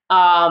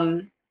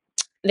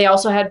 They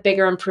also had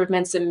bigger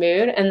improvements in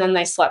mood, and then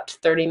they slept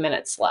 30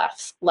 minutes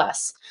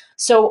less.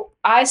 So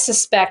I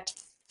suspect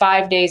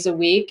 5 days a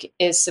week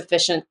is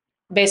sufficient,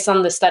 based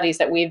on the studies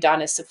that we've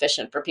done, is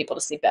sufficient for people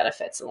to see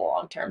benefits in the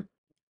long term.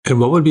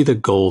 And what would be the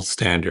gold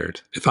standard?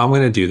 If I'm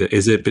going to do that,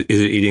 is it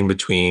eating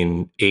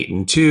between 8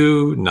 and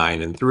 2,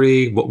 9 and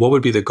 3? What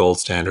would be the gold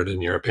standard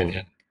in your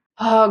opinion?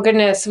 Oh,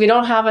 goodness. We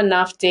don't have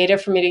enough data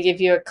for me to give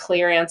you a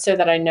clear answer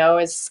that I know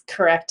is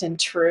correct and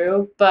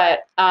true.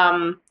 But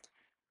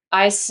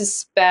I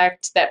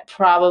suspect that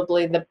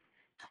probably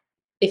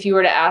if you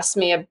were to ask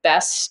me a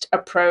best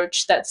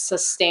approach that's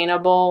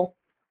sustainable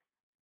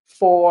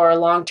for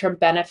long-term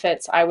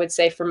benefits, I would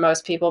say for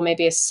most people,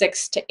 maybe a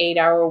 6 to 8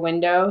 hour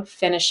window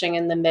finishing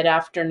in the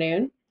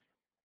mid-afternoon.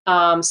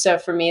 So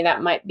for me,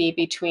 that might be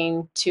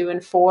between 2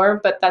 and 4,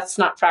 but that's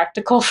not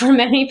practical for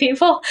many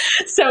people.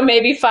 So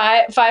maybe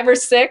five or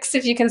six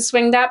if you can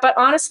swing that. But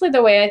honestly,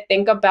 the way I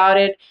think about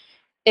it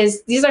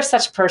is these are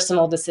such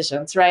personal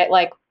decisions, right?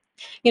 Like,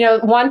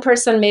 one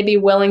person may be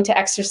willing to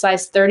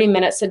exercise 30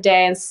 minutes a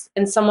day,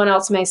 and someone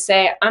else may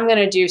say, I'm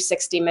going to do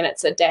 60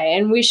 minutes a day.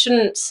 And we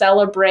shouldn't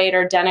celebrate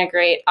or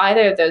denigrate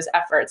either of those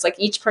efforts. Like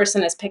each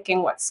person is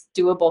picking what's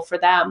doable for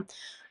them.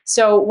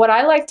 So what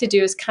I like to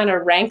do is kind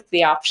of rank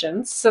the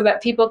options so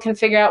that people can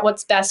figure out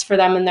what's best for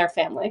them and their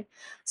family.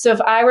 So if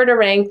I were to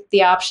rank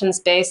the options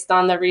based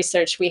on the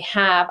research we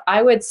have,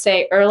 I would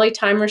say early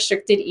time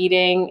restricted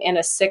eating in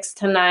a 6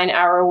 to 9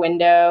 hour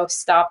window,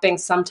 stopping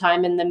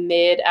sometime in the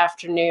mid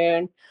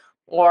afternoon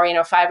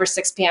or 5 or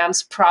 6 p.m.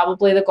 is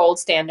probably the gold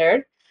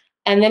standard.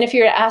 And then if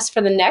you were to ask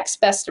for the next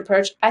best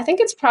approach, I think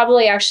it's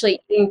probably actually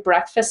eating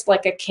breakfast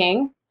like a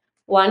king,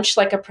 lunch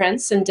like a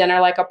prince, and dinner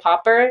like a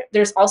pauper.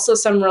 There's also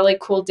some really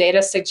cool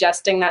data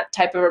suggesting that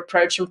type of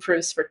approach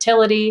improves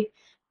fertility,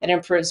 it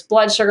improves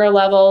blood sugar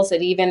levels,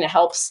 it even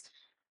helps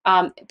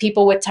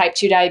people with type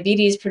 2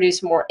 diabetes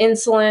produce more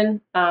insulin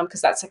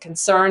because that's a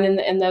concern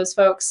in those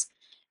folks.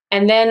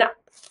 And then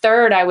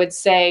third, I would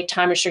say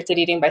time restricted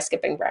eating by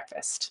skipping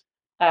breakfast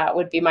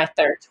would be my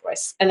third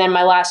choice. And then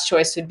my last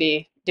choice would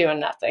be doing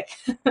nothing.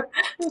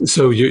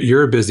 So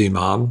you're a busy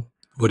mom.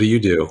 What do you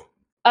do?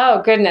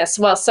 Oh, goodness.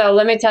 Well, so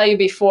let me tell you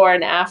before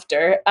and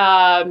after.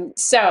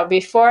 So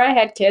before I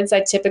had kids,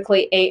 I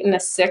typically ate in a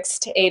 6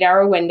 to 8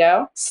 hour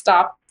window,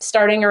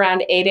 starting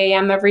around 8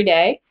 a.m. every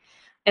day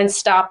and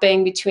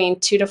stopping between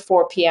 2 to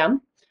 4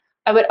 p.m.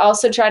 I would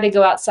also try to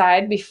go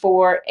outside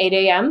before 8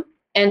 a.m.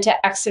 and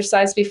to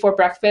exercise before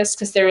breakfast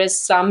because there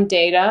is some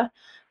data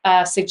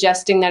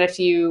suggesting that if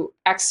you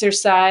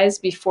exercise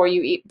before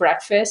you eat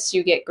breakfast,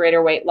 you get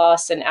greater weight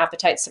loss and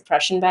appetite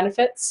suppression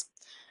benefits.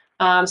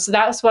 So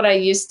that was what I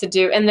used to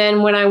do. And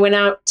then when I went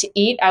out to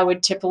eat, I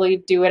would typically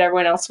do what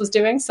everyone else was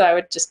doing. So I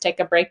would just take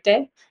a break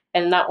day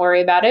and not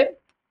worry about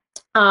it.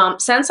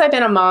 Since I've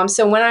been a mom,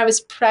 so when I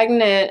was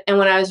pregnant and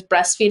when I was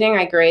breastfeeding,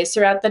 I grazed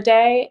throughout the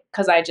day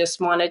because I just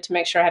wanted to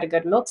make sure I had a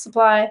good milk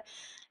supply.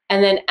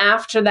 And then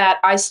after that,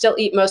 I still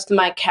eat most of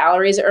my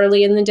calories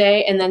early in the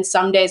day. And then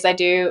some days I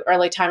do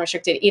early time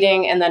restricted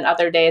eating. And then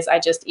other days I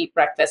just eat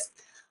breakfast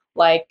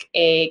like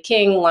a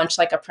king, lunch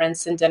like a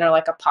prince, and dinner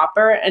like a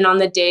pauper. And on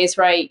the days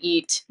where I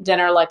eat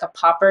dinner like a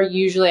pauper,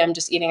 usually I'm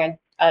just eating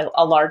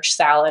a large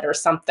salad or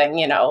something,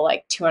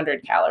 like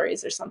 200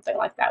 calories or something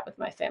like that with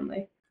my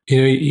family.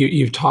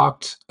 You've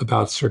talked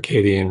about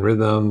circadian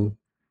rhythm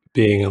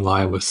being in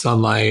line with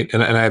sunlight,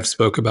 and I've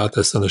spoke about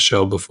this on the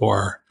show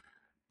before.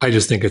 I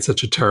just think it's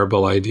such a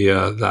terrible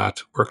idea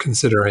that we're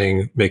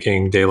considering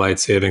making daylight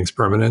savings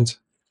permanent.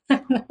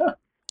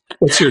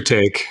 What's your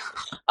take?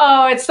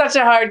 Oh, it's such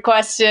a hard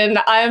question.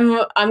 I'm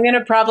going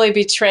to probably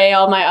betray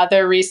all my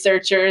other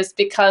researchers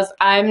because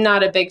I'm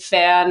not a big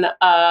fan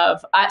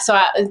of.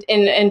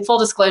 In full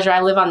disclosure, I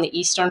live on the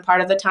eastern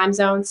part of the time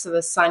zone, so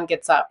the sun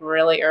gets up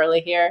really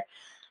early here.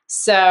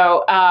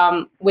 So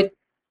with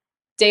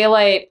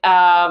daylight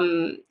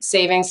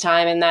savings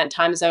time in that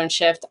time zone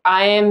shift,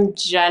 I am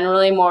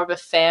generally more of a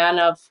fan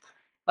of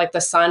like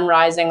the sun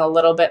rising a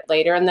little bit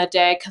later in the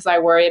day because I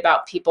worry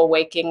about people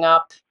waking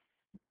up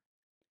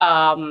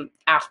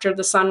after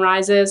the sun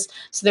rises.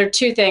 So there are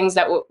two things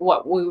that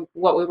what we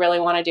really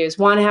want to do is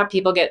one, have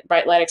people get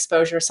bright light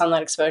exposure,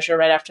 sunlight exposure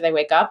right after they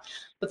wake up.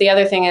 But the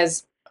other thing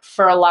is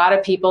for a lot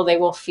of people, they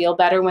will feel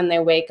better when they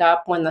wake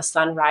up when the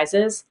sun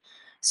rises.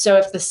 So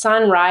if the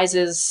sun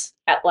rises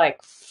at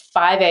like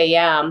 5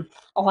 a.m.,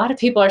 a lot of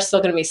people are still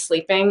going to be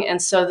sleeping. And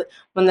so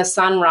when the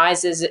sun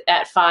rises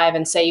at 5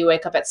 and say you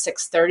wake up at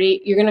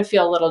 6:30, you're going to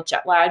feel a little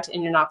jet lagged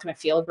and you're not going to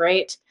feel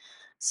great.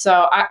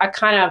 So I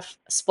kind of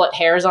split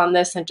hairs on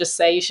this and just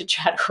say you should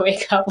try to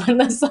wake up when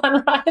the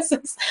sun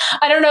rises.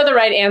 I don't know the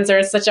right answer.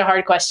 It's such a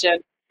hard question,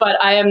 but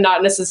I am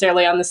not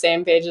necessarily on the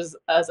same page as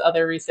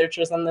other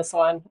researchers on this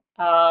one.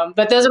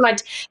 But those are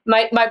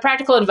my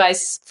practical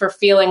advice for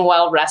feeling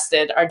well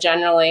rested are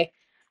generally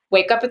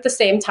wake up at the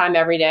same time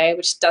every day,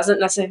 which doesn't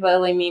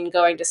necessarily mean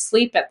going to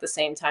sleep at the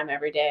same time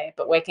every day,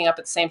 but waking up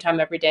at the same time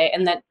every day,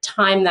 and then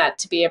time that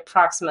to be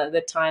approximately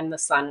the time the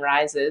sun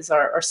rises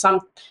or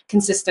some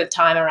consistent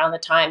time around the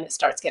time it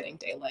starts getting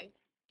daylight.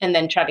 And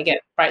then try to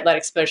get bright light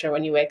exposure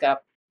when you wake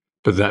up.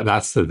 But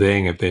that's the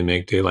thing. If they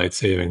make daylight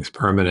savings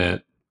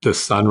permanent, the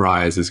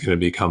sunrise is going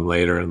to become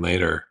later and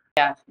later.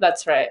 Yeah,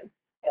 that's right.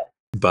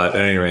 But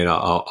at any rate,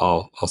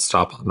 I'll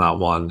stop on that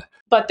one.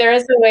 But there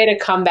is a way to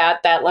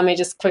combat that. Let me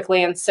just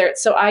quickly insert.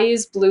 So I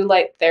use blue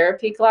light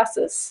therapy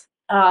glasses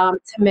to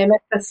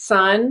mimic the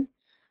sun.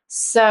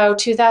 So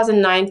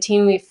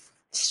 2019, we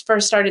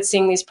first started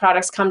seeing these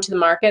products come to the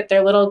market.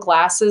 They're little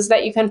glasses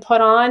that you can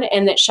put on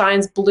and it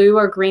shines blue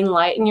or green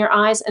light in your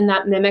eyes and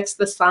that mimics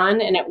the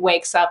sun and it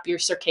wakes up your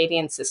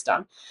circadian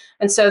system.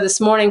 And so this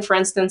morning, for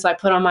instance, I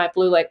put on my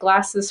blue light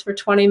glasses for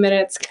 20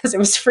 minutes because it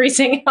was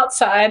freezing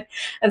outside.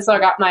 And so I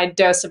got my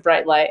dose of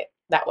bright light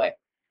that way.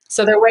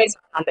 So there are ways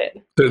around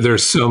it.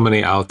 There's so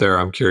many out there.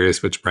 I'm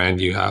curious which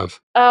brand you have.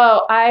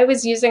 Oh, I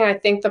was using, I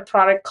think, the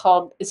product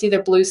called, it's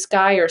either Blue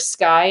Sky or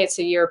Sky. It's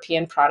a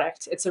European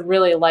product. It's a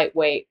really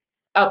lightweight.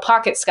 Oh,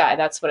 Pocket Sky.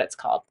 That's what it's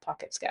called.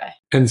 Pocket Sky.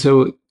 And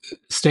so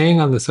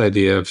staying on this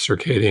idea of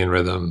circadian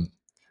rhythm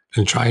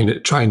and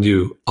trying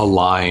to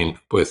align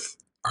with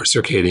our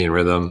circadian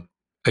rhythm,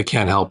 I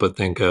can't help but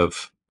think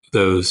of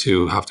those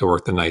who have to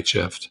work the night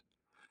shift.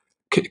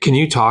 Can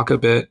you talk a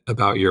bit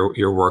about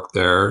your work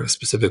there?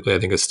 Specifically, I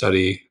think a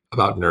study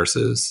about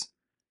nurses,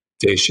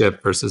 day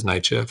shift versus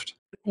night shift.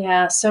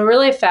 Yeah, so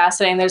really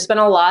fascinating. There's been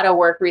a lot of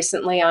work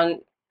recently on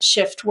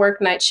shift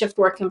work, night shift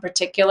work in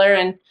particular.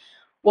 And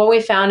what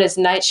we found is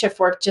night shift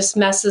work just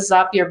messes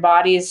up your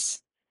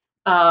body's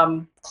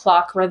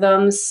clock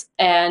rhythms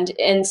and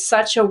in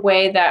such a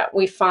way that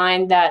we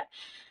find that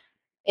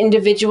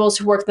individuals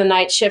who work the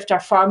night shift are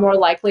far more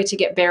likely to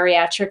get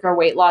bariatric or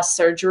weight loss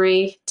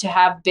surgery, to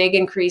have big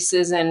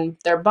increases in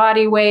their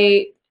body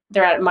weight.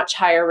 They're at much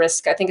higher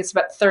risk. I think it's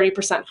about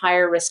 30%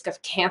 higher risk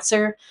of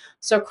cancer.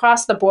 So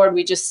across the board,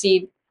 we just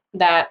see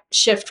that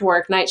shift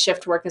work, night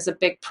shift work is a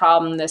big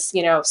problem. This,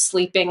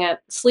 sleeping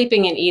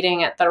and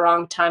eating at the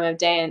wrong time of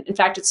day. And in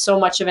fact, it's so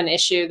much of an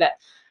issue that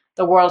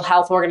the World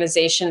Health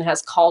Organization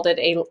has called it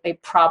a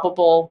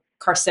probable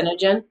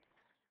carcinogen.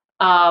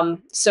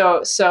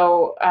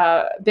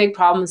 Big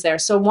problems there.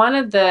 So one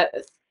of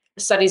the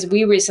studies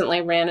we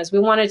recently ran is we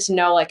wanted to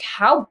know like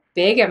how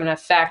big of an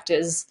effect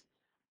is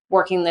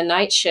working the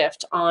night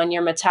shift on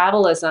your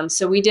metabolism.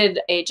 So we did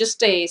a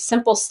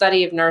simple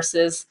study of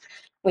nurses.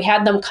 We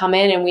had them come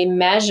in and we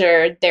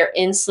measured their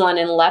insulin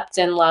and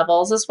leptin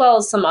levels, as well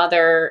as some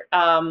other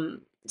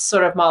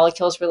sort of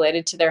molecules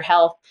related to their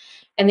health.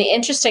 And the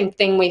interesting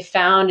thing we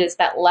found is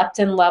that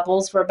leptin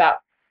levels were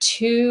about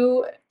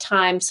 2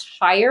 times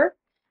higher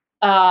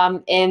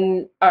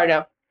in, or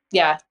no,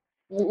 yeah,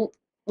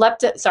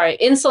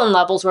 insulin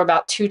levels were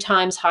about 2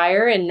 times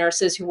higher in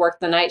nurses who worked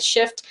the night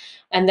shift,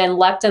 and then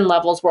leptin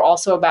levels were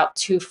also about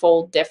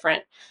twofold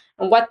different.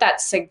 And what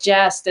that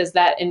suggests is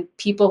that in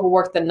people who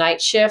work the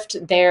night shift,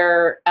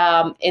 their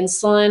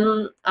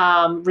insulin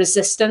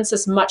resistance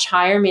is much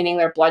higher, meaning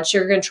their blood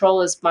sugar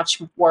control is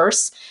much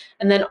worse,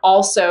 and then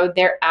also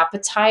their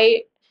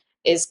appetite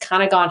is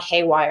kind of gone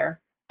haywire.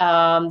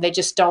 They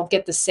just don't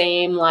get the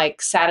same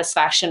like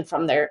satisfaction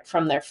from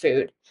their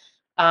food.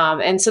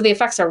 And so the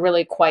effects are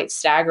really quite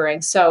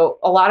staggering. So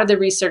a lot of the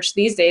research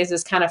these days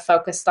is kind of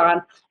focused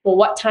on, well,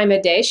 what time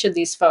of day should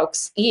these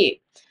folks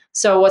eat?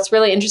 So what's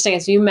really interesting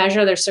is you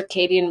measure their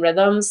circadian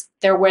rhythms.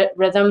 Their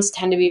rhythms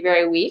tend to be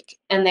very weak,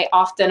 and they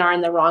often are in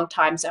the wrong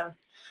time zone.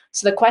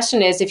 So the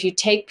question is, if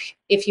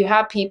you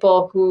have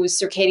people whose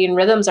circadian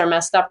rhythms are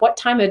messed up, what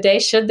time of day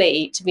should they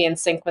eat to be in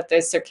sync with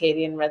those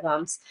circadian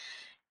rhythms?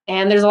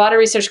 And there's a lot of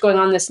research going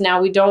on this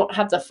now. We don't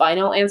have the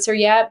final answer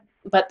yet,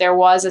 but there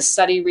was a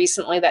study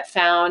recently that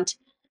found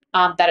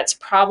that it's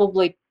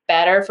probably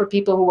better for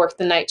people who work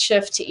the night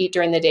shift to eat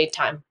during the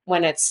daytime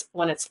when it's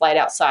light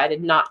outside,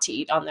 and not to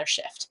eat on their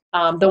shift.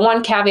 The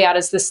one caveat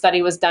is this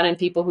study was done in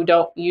people who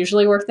don't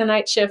usually work the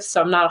night shift, so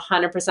I'm not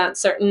 100%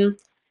 certain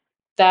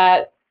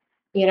that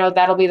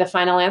that'll be the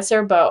final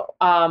answer, but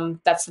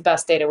that's the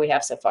best data we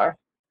have so far.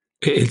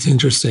 It's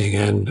interesting.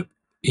 And,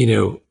 you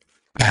know,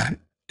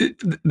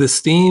 this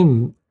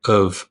theme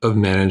of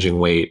managing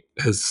weight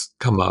has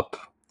come up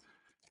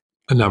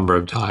a number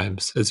of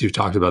times as you've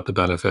talked about the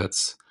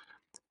benefits.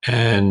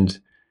 And,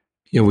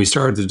 we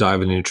started to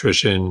dive into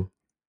nutrition.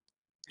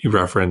 You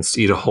referenced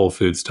eat a whole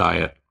foods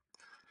diet.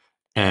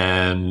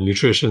 And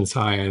nutrition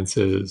science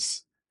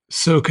is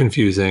so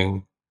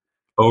confusing,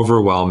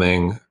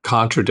 overwhelming,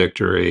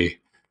 contradictory.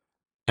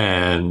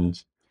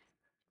 And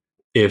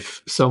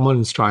if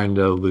someone's trying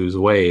to lose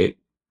weight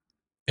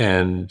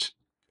and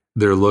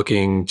they're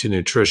looking to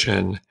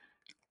nutrition,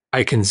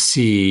 I can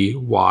see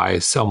why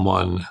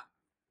someone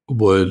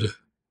would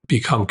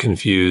become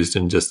confused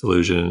and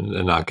disillusioned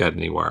and not get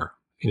anywhere.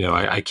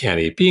 I can't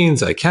eat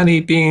beans. I can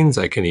eat beans.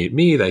 I can eat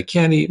meat. I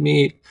can't eat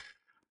meat.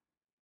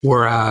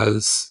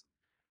 Whereas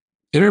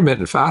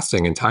intermittent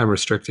fasting and time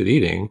restricted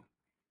eating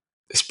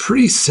is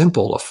pretty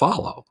simple to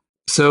follow.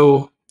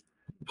 So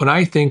when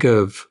I think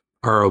of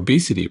our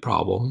obesity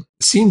problem,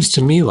 it seems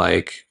to me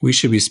like we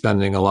should be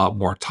spending a lot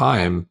more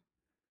time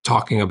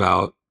talking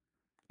about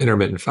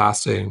intermittent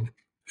fasting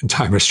and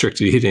time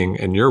restricted eating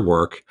in your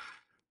work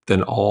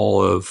than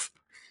all of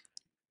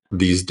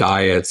these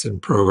diets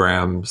and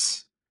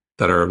programs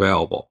that are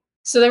available.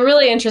 So the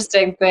really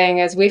interesting thing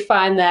is we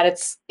find that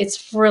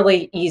it's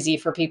really easy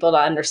for people to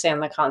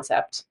understand the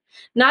concept.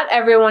 Not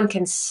everyone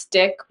can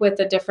stick with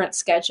a different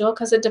schedule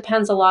because it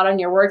depends a lot on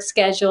your work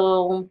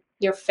schedule,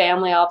 your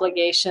family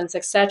obligations,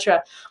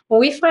 etc. Well,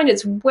 we find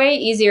it's way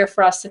easier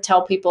for us to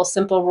tell people a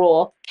simple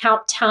rule: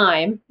 count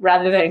time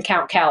rather than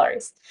count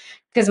calories.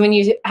 Because when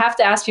you have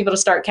to ask people to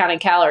start counting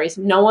calories,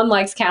 no one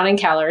likes counting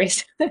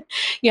calories.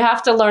 You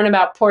have to learn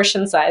about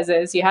portion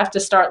sizes. You have to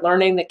start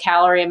learning the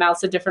calorie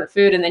amounts of different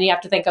food. And then you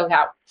have to think, okay,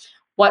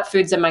 what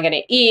foods am I going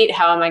to eat?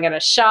 How am I going to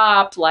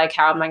shop? Like,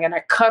 how am I going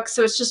to cook?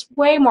 So it's just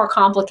way more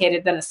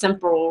complicated than a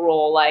simple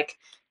rule, like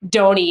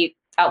don't eat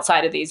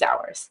outside of these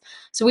hours.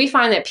 So we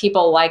find that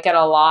people like it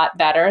a lot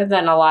better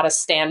than a lot of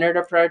standard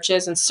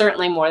approaches, and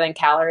certainly more than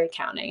calorie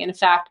counting. And in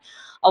fact,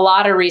 a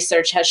lot of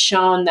research has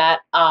shown that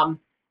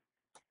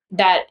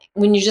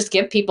when you just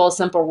give people a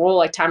simple rule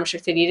like time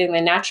restricted eating,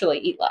 they naturally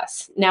eat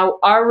less. Now,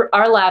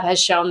 our lab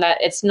has shown that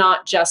it's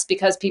not just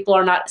because people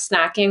are not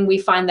snacking. We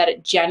find that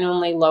it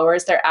genuinely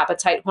lowers their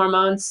appetite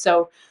hormones.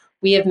 So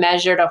we have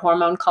measured a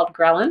hormone called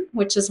ghrelin,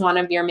 which is one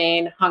of your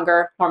main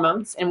hunger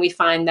hormones. And we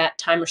find that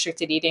time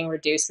restricted eating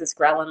reduces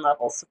ghrelin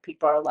levels, so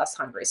people are less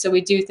hungry. So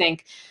we do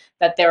think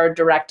that there are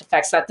direct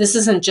effects. That this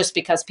isn't just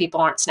because people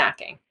aren't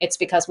snacking. It's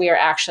because we are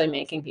actually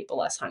making people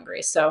less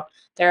hungry. So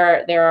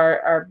there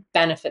are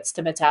benefits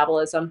to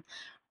metabolism.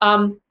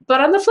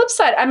 But on the flip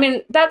side, I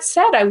mean, that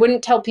said, I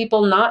wouldn't tell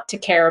people not to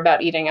care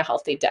about eating a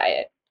healthy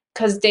diet,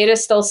 because data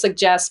still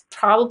suggests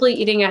probably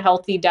eating a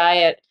healthy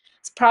diet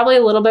is probably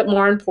a little bit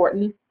more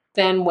important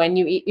than when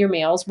you eat your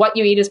meals. What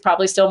you eat is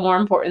probably still more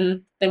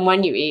important than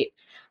when you eat.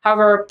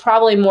 However,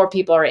 probably more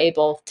people are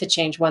able to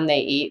change when they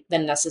eat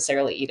than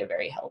necessarily eat a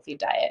very healthy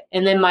diet.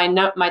 And then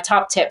my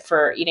top tip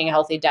for eating a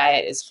healthy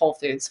diet is whole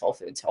foods, whole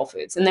foods, whole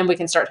foods. And then we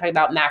can start talking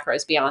about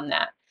macros beyond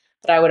that.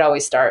 But I would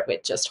always start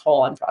with just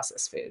whole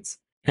unprocessed foods.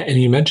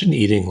 And you mentioned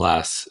eating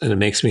less, and it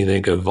makes me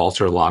think of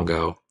Walter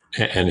Longo,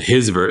 and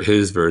his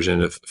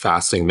version of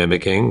fasting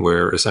mimicking,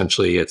 where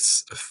essentially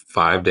it's a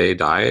 5 day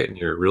diet and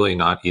you're really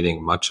not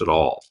eating much at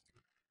all.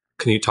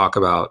 Can you talk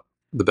about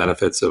the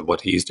benefits of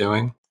what he's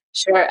doing?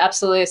 Sure,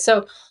 absolutely.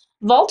 So,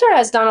 Volter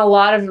has done a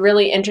lot of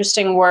really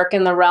interesting work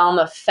in the realm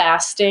of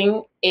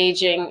fasting,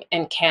 aging,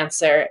 and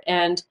cancer.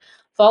 And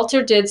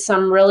Volter did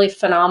some really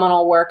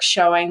phenomenal work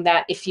showing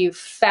that if you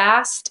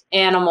fast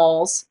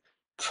animals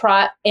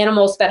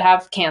that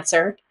have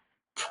cancer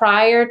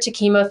prior to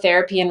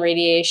chemotherapy and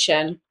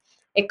radiation,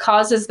 it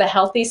causes the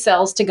healthy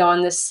cells to go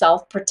in this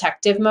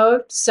self-protective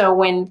mode. So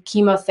when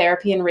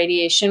chemotherapy and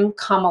radiation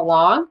come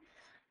along,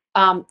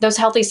 those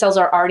healthy cells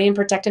are already in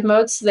protective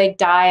mode, so they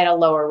die at a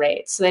lower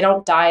rate. So they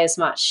don't die as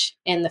much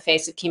in the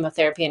face of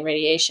chemotherapy and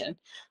radiation.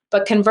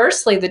 But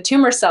conversely, the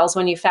tumor cells,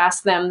 when you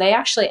fast them, they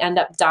actually end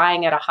up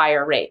dying at a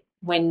higher rate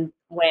when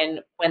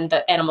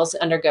the animals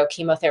undergo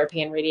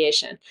chemotherapy and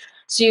radiation.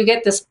 So you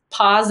get this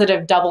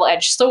positive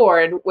double-edged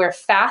sword where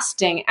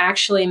fasting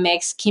actually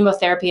makes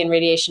chemotherapy and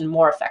radiation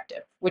more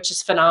effective, which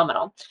is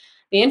phenomenal.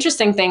 The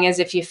interesting thing is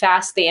if you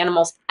fast the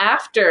animals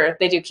after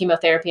they do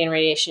chemotherapy and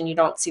radiation, you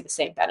don't see the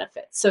same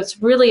benefits. So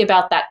it's really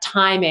about that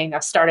timing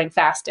of starting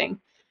fasting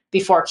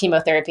before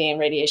chemotherapy and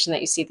radiation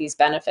that you see these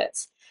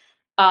benefits.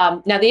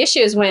 Now, the issue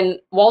is when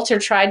Walter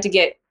tried to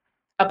get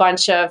a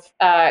bunch of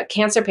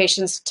cancer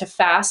patients to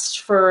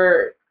fast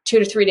for 2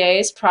 to 3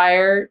 days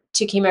prior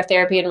to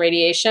chemotherapy and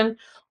radiation,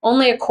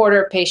 only a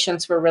quarter of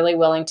patients were really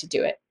willing to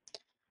do it.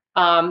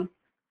 Um,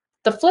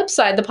 the flip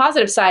side, the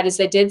positive side, is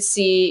they did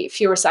see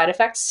fewer side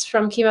effects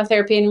from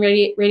chemotherapy and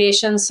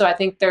radiation. So I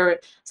think there's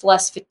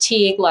less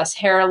fatigue, less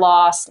hair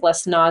loss,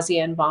 less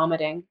nausea and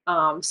vomiting.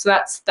 So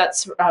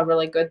that's a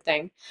really good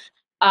thing.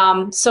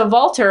 So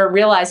Volter,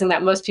 realizing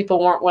that most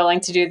people weren't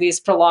willing to do these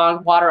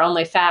prolonged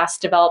water-only fasts,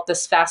 developed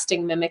this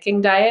fasting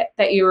mimicking diet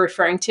that you were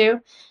referring to.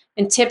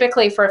 And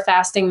typically for a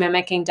fasting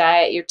mimicking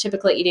diet, you're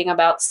typically eating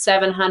about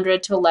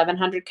 700 to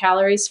 1100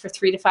 calories for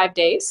 3 to 5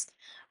 days,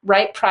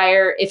 right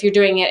prior, if you're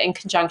doing it in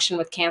conjunction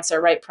with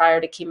cancer, right prior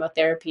to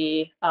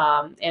chemotherapy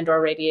and or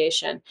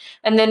radiation.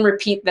 And then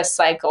repeat this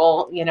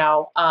cycle,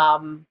 no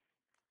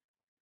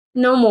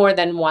more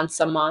than once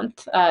a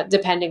month,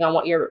 depending on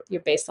what your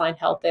baseline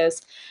health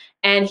is.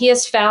 And he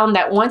has found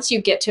that once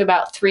you get to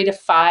about 3 to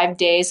 5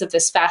 days of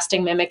this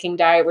fasting mimicking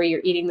diet where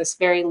you're eating this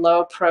very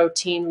low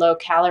protein, low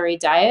calorie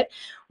diet,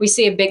 we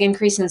see a big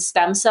increase in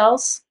stem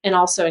cells and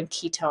also in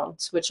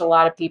ketones, which a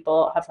lot of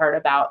people have heard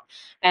about.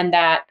 And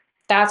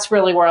that's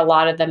really where a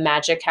lot of the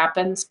magic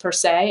happens per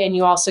se. And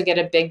you also get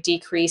a big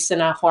decrease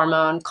in a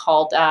hormone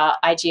called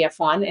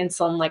IGF-1,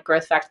 insulin like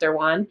growth factor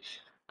 1.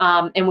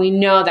 And we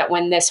know that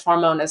when this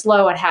hormone is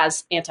low, it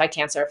has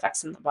anti-cancer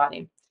effects in the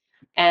body.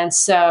 And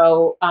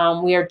so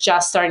we are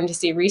just starting to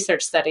see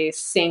research studies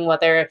seeing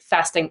whether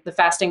the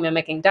fasting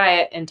mimicking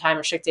diet and time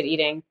restricted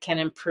eating can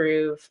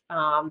improve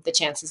the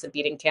chances of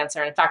beating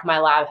cancer. In fact, my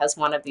lab has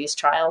one of these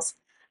trials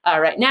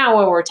right now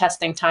where we're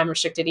testing time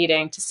restricted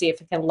eating to see if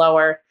it can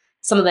lower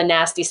some of the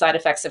nasty side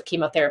effects of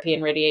chemotherapy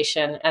and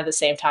radiation, and at the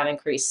same time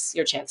increase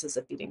your chances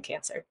of beating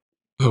cancer.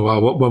 Oh, wow.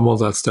 When will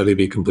that study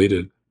be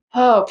completed?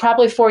 Oh,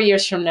 probably 4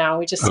 years from now.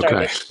 We just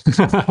Okay.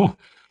 started.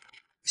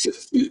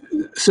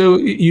 So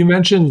you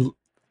mentioned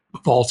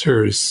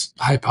Walter's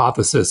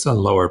hypothesis on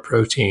lower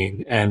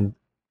protein, and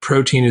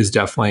protein is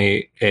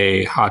definitely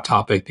a hot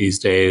topic these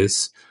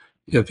days.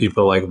 You have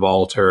people like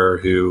Walter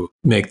who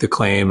make the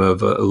claim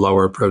of a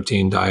lower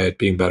protein diet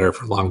being better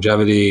for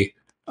longevity.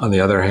 On the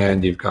other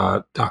hand, you've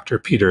got Dr.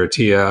 Peter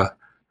Attia,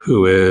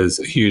 who is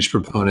a huge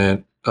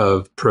proponent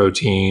of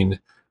protein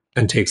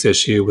and takes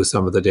issue with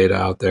some of the data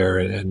out there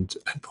and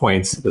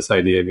points to this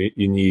idea of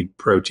you need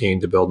protein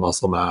to build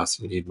muscle mass,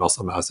 you need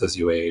muscle mass as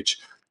you age.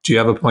 Do you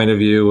have a point of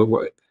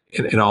view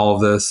in all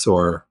of this,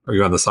 or are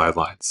you on the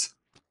sidelines?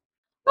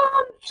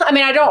 I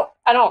mean, I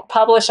don't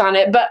publish on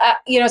it, but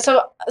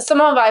so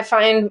I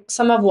find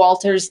some of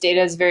Walter's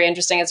data is very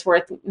interesting. It's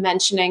worth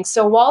mentioning.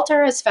 So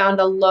Walter has found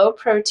a low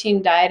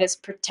protein diet is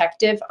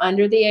protective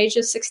under the age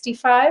of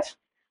 65,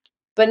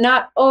 but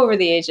not over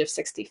the age of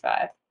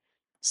 65.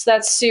 So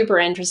that's super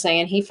interesting.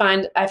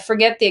 And I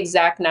forget the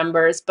exact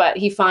numbers, but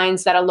he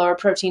finds that a lower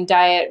protein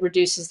diet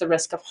reduces the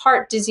risk of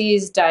heart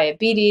disease,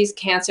 diabetes,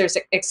 cancers,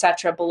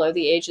 etc. below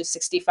the age of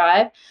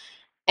 65.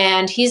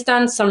 And he's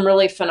done some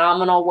really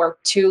phenomenal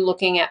work too,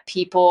 looking at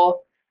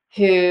people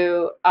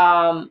who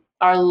are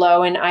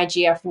low in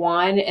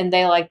IGF-1, and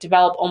they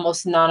develop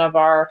almost none of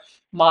our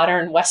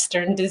modern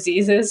Western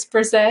diseases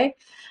per se.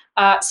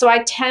 So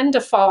I tend to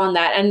fall on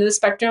that end of the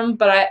spectrum,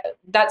 but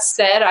that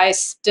said, I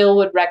still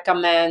would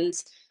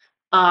recommend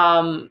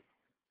um,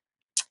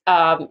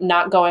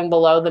 not going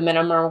below the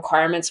minimum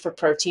requirements for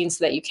protein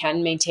so that you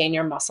can maintain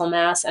your muscle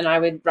mass. And I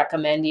would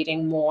recommend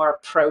eating more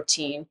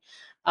protein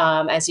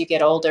as you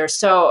get older.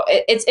 So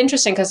it's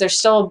interesting because there's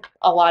still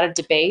a lot of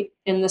debate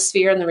in the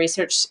sphere in the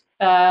research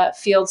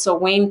field. So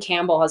Wayne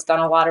Campbell has done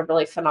a lot of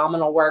really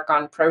phenomenal work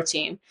on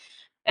protein.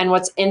 And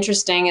what's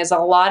interesting is a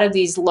lot of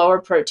these lower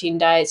protein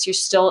diets, you're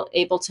still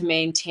able to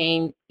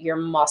maintain your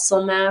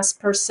muscle mass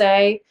per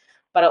se,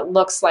 but it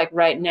looks like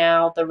right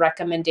now the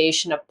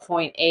recommendation of zero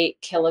point 0.8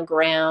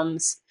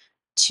 kilograms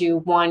to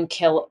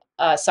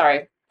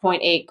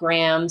 0.8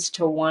 grams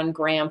to 1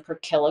 gram per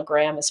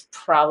kilogram is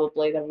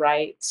probably the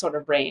right sort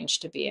of range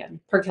to be in,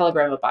 per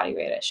kilogram of body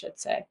weight, I should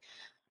say.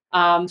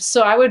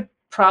 So I would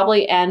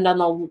probably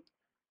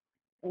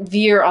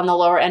veer on the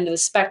lower end of the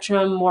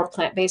spectrum, more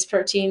plant-based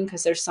protein,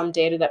 because there's some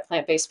data that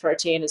plant-based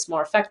protein is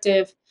more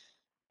effective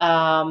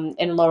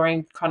in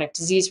lowering chronic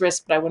disease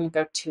risk, but I wouldn't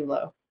go too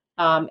low.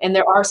 And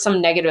there are some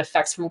negative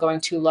effects from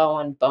going too low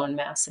on bone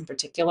mass in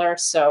particular.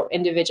 So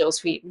individuals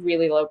who eat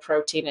really low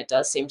protein, it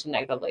does seem to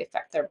negatively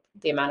affect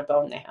the amount of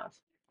bone they have.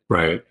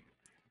 Right.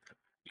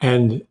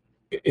 And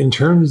in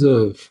terms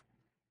of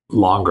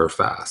longer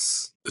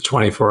fasts, the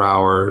 24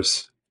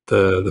 hours,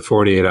 the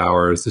 48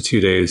 hours, the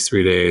 2 days,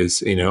 3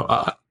 days,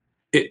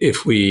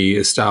 if we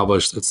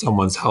establish that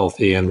someone's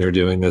healthy and they're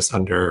doing this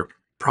under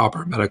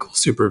proper medical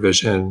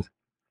supervision,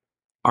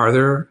 are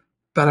there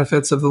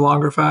benefits of the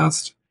longer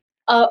fast?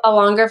 A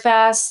longer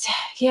fast,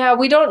 yeah,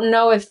 we don't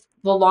know if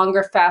the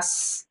longer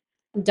fasts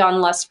done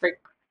less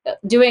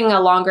doing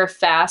a longer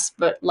fast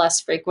but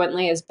less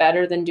frequently is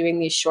better than doing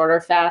these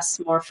shorter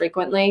fasts more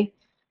frequently.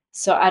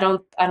 So I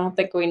don't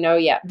think we know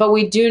yet, but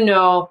we do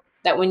know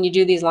that when you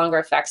do these longer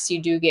effects,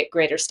 you do get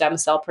greater stem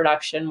cell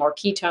production, more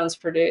ketones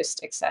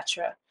produced,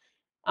 etc.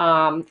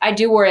 I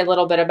do worry a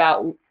little bit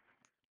about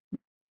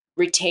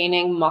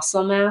retaining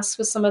muscle mass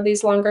with some of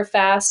these longer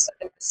fasts.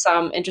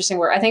 Some interesting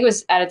work. I think it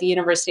was out of the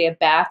University of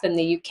Bath in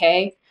the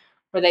UK,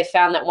 where they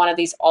found that one of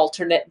these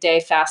alternate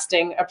day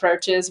fasting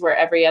approaches, where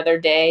every other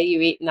day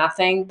you eat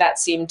nothing, that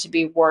seemed to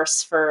be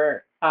worse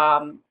for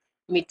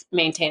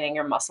maintaining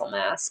your muscle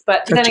mass.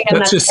 But then again, That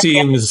that's just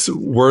seems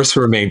worse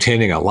for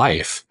maintaining a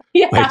life.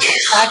 yeah, Like,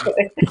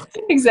 exactly,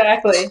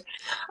 exactly.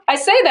 I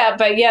say that,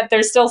 but yet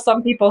there's still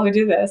some people who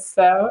do this.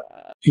 So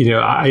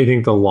I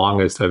think the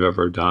longest I've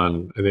ever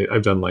done, I think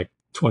I've done like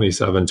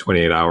 27,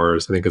 28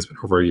 hours. I think it's been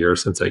over a year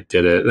since I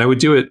did it. And I would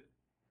do it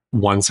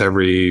once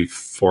every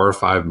 4 or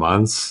 5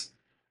 months.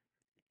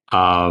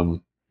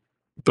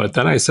 But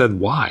then I said,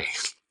 why?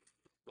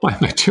 Why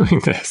am I doing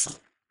this?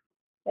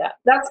 yeah,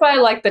 that's why I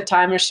like the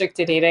time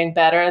restricted eating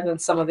better than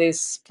some of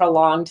these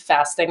prolonged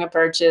fasting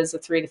approaches, a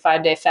 3 to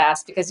 5 day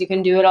fast, because you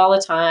can do it all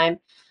the time.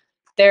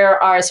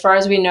 There are, as far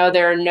as we know,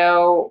 there are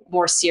no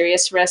more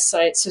serious risks,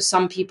 right? So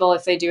some people,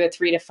 if they do a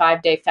 3 to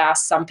 5 day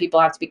fast, some people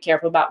have to be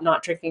careful about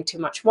not drinking too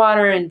much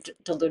water and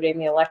diluting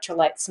the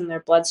electrolytes in their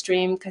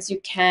bloodstream, because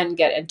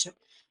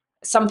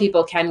some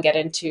people can get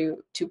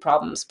into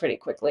problems pretty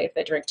quickly if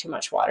they drink too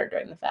much water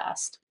during the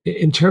fast.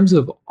 In terms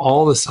of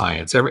all the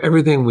science,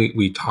 everything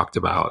we talked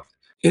about,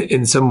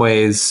 in some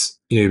ways,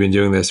 you've been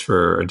doing this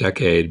for a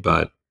decade,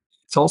 but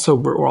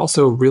we're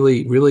also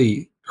really,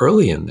 really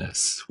early in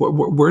this.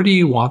 Where do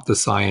you want the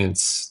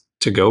science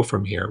to go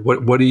from here?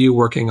 What are you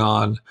working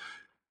on,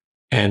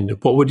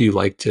 and what would you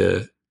like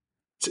to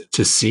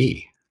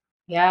see?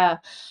 Yeah.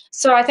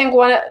 So I think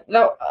one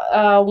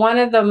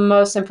of the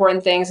most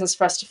important things is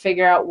for us to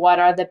figure out what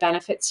are the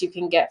benefits you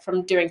can get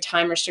from doing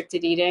time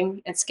restricted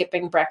eating and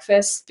skipping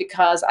breakfast,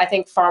 because I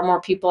think far more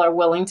people are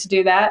willing to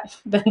do that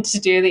than to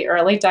do the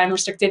early time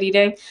restricted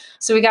eating.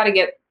 So we got to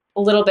get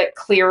a little bit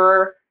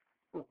clearer,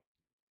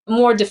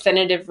 more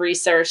definitive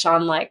research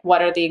on like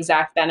what are the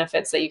exact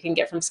benefits that you can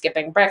get from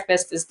skipping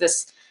breakfast. Is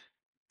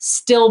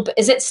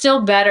it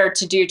still better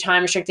to do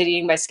time restricted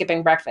eating by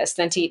skipping breakfast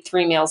than to eat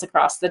 3 meals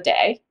across the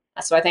day?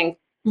 So I think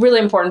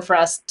really important for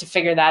us to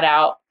figure that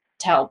out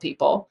to help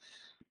people.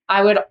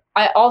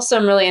 I also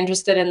am really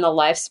interested in the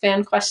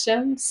lifespan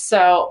question.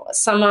 So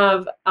some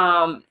of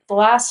the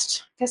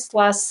last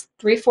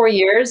 3, 4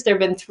 years, there have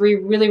been three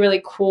really,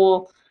 really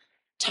cool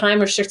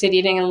time restricted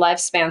eating and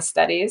lifespan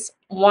studies.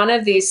 One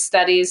of these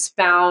studies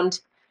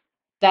found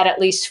that at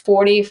least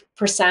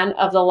 40%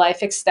 of the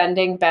life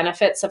extending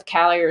benefits of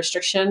calorie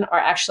restriction are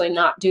actually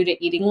not due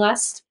to eating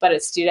less, but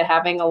it's due to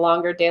having a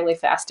longer daily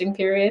fasting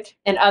period.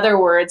 In other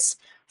words,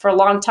 for a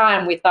long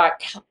time, we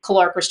thought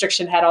caloric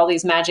restriction had all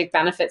these magic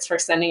benefits for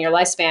extending your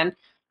lifespan.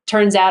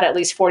 Turns out at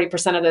least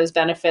 40% of those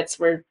benefits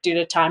were due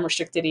to time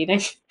restricted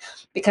eating.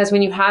 Because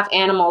when you have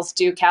animals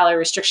do calorie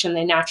restriction,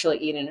 they naturally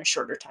eat in a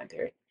shorter time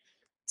period.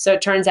 So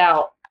it turns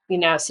out,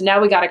 so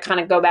now we got to kind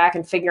of go back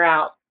and figure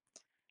out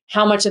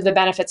how much of the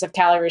benefits of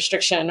calorie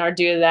restriction are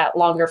due to that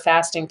longer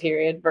fasting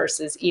period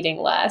versus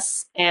eating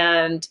less.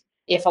 And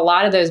if a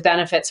lot of those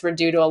benefits were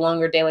due to a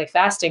longer daily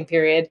fasting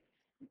period,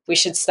 we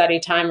should study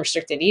time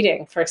restricted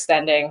eating for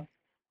extending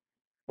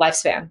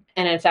lifespan.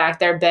 And in fact,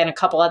 there have been a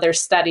couple other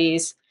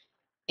studies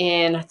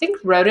in, I think,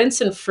 rodents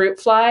and fruit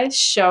flies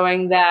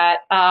showing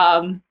that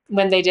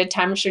when they did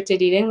time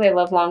restricted eating, they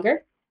live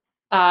longer.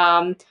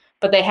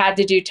 But they had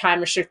to do time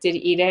restricted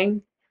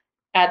eating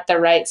at the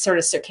right sort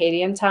of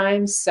circadian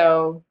times.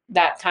 So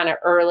that kind of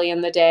early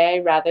in the day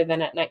rather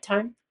than at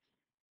nighttime.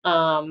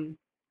 And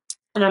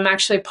I'm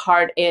actually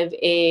part of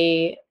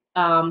a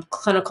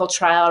clinical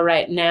trial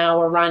right now.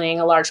 We're running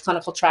a large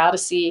clinical trial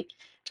to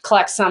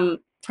collect some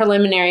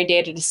preliminary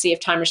data to see if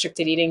time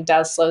restricted eating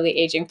does slow the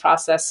aging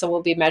process. So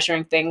we'll be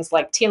measuring things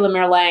like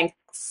telomere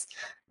lengths,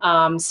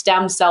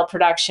 stem cell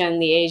production,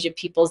 the age of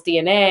people's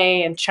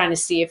DNA, and trying to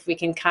see if we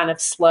can kind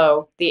of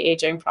slow the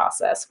aging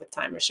process with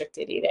time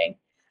restricted eating.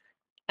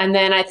 And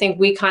then I think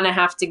we kind of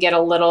have to get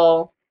a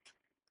little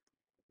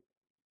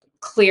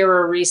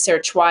clearer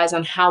research wise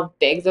on how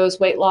big those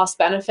weight loss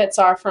benefits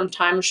are from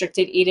time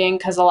restricted eating,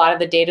 because a lot of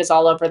the data is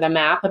all over the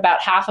map.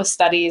 About half of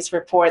studies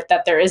report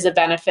that there is a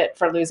benefit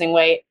for losing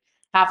weight,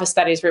 half of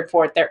studies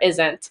report there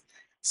isn't.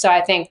 So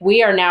I think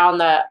we are now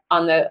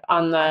on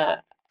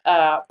the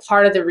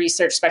part of the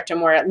research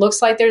spectrum where it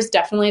looks like there's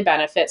definitely a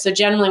benefit. So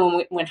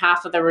generally when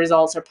half of the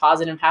results are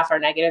positive, half are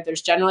negative,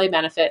 there's generally a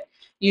benefit,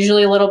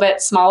 usually a little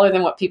bit smaller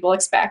than what people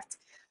expect.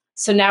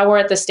 So now we're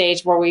at the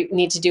stage where we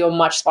need to do a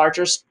much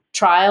larger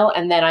trial.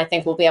 And then I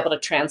think we'll be able to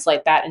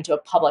translate that into a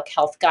public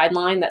health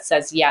guideline that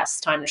says, yes,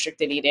 time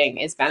restricted eating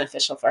is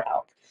beneficial for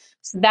health.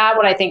 So that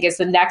what I think is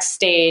the next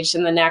stage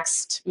in the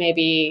next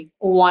maybe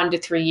 1 to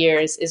 3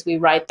 years is we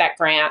write that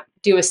grant,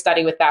 do a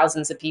study with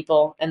thousands of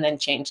people, and then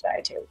change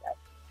dietary diet.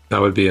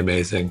 That would be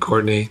amazing.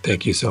 Courtney,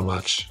 thank you so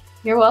much.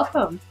 You're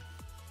welcome.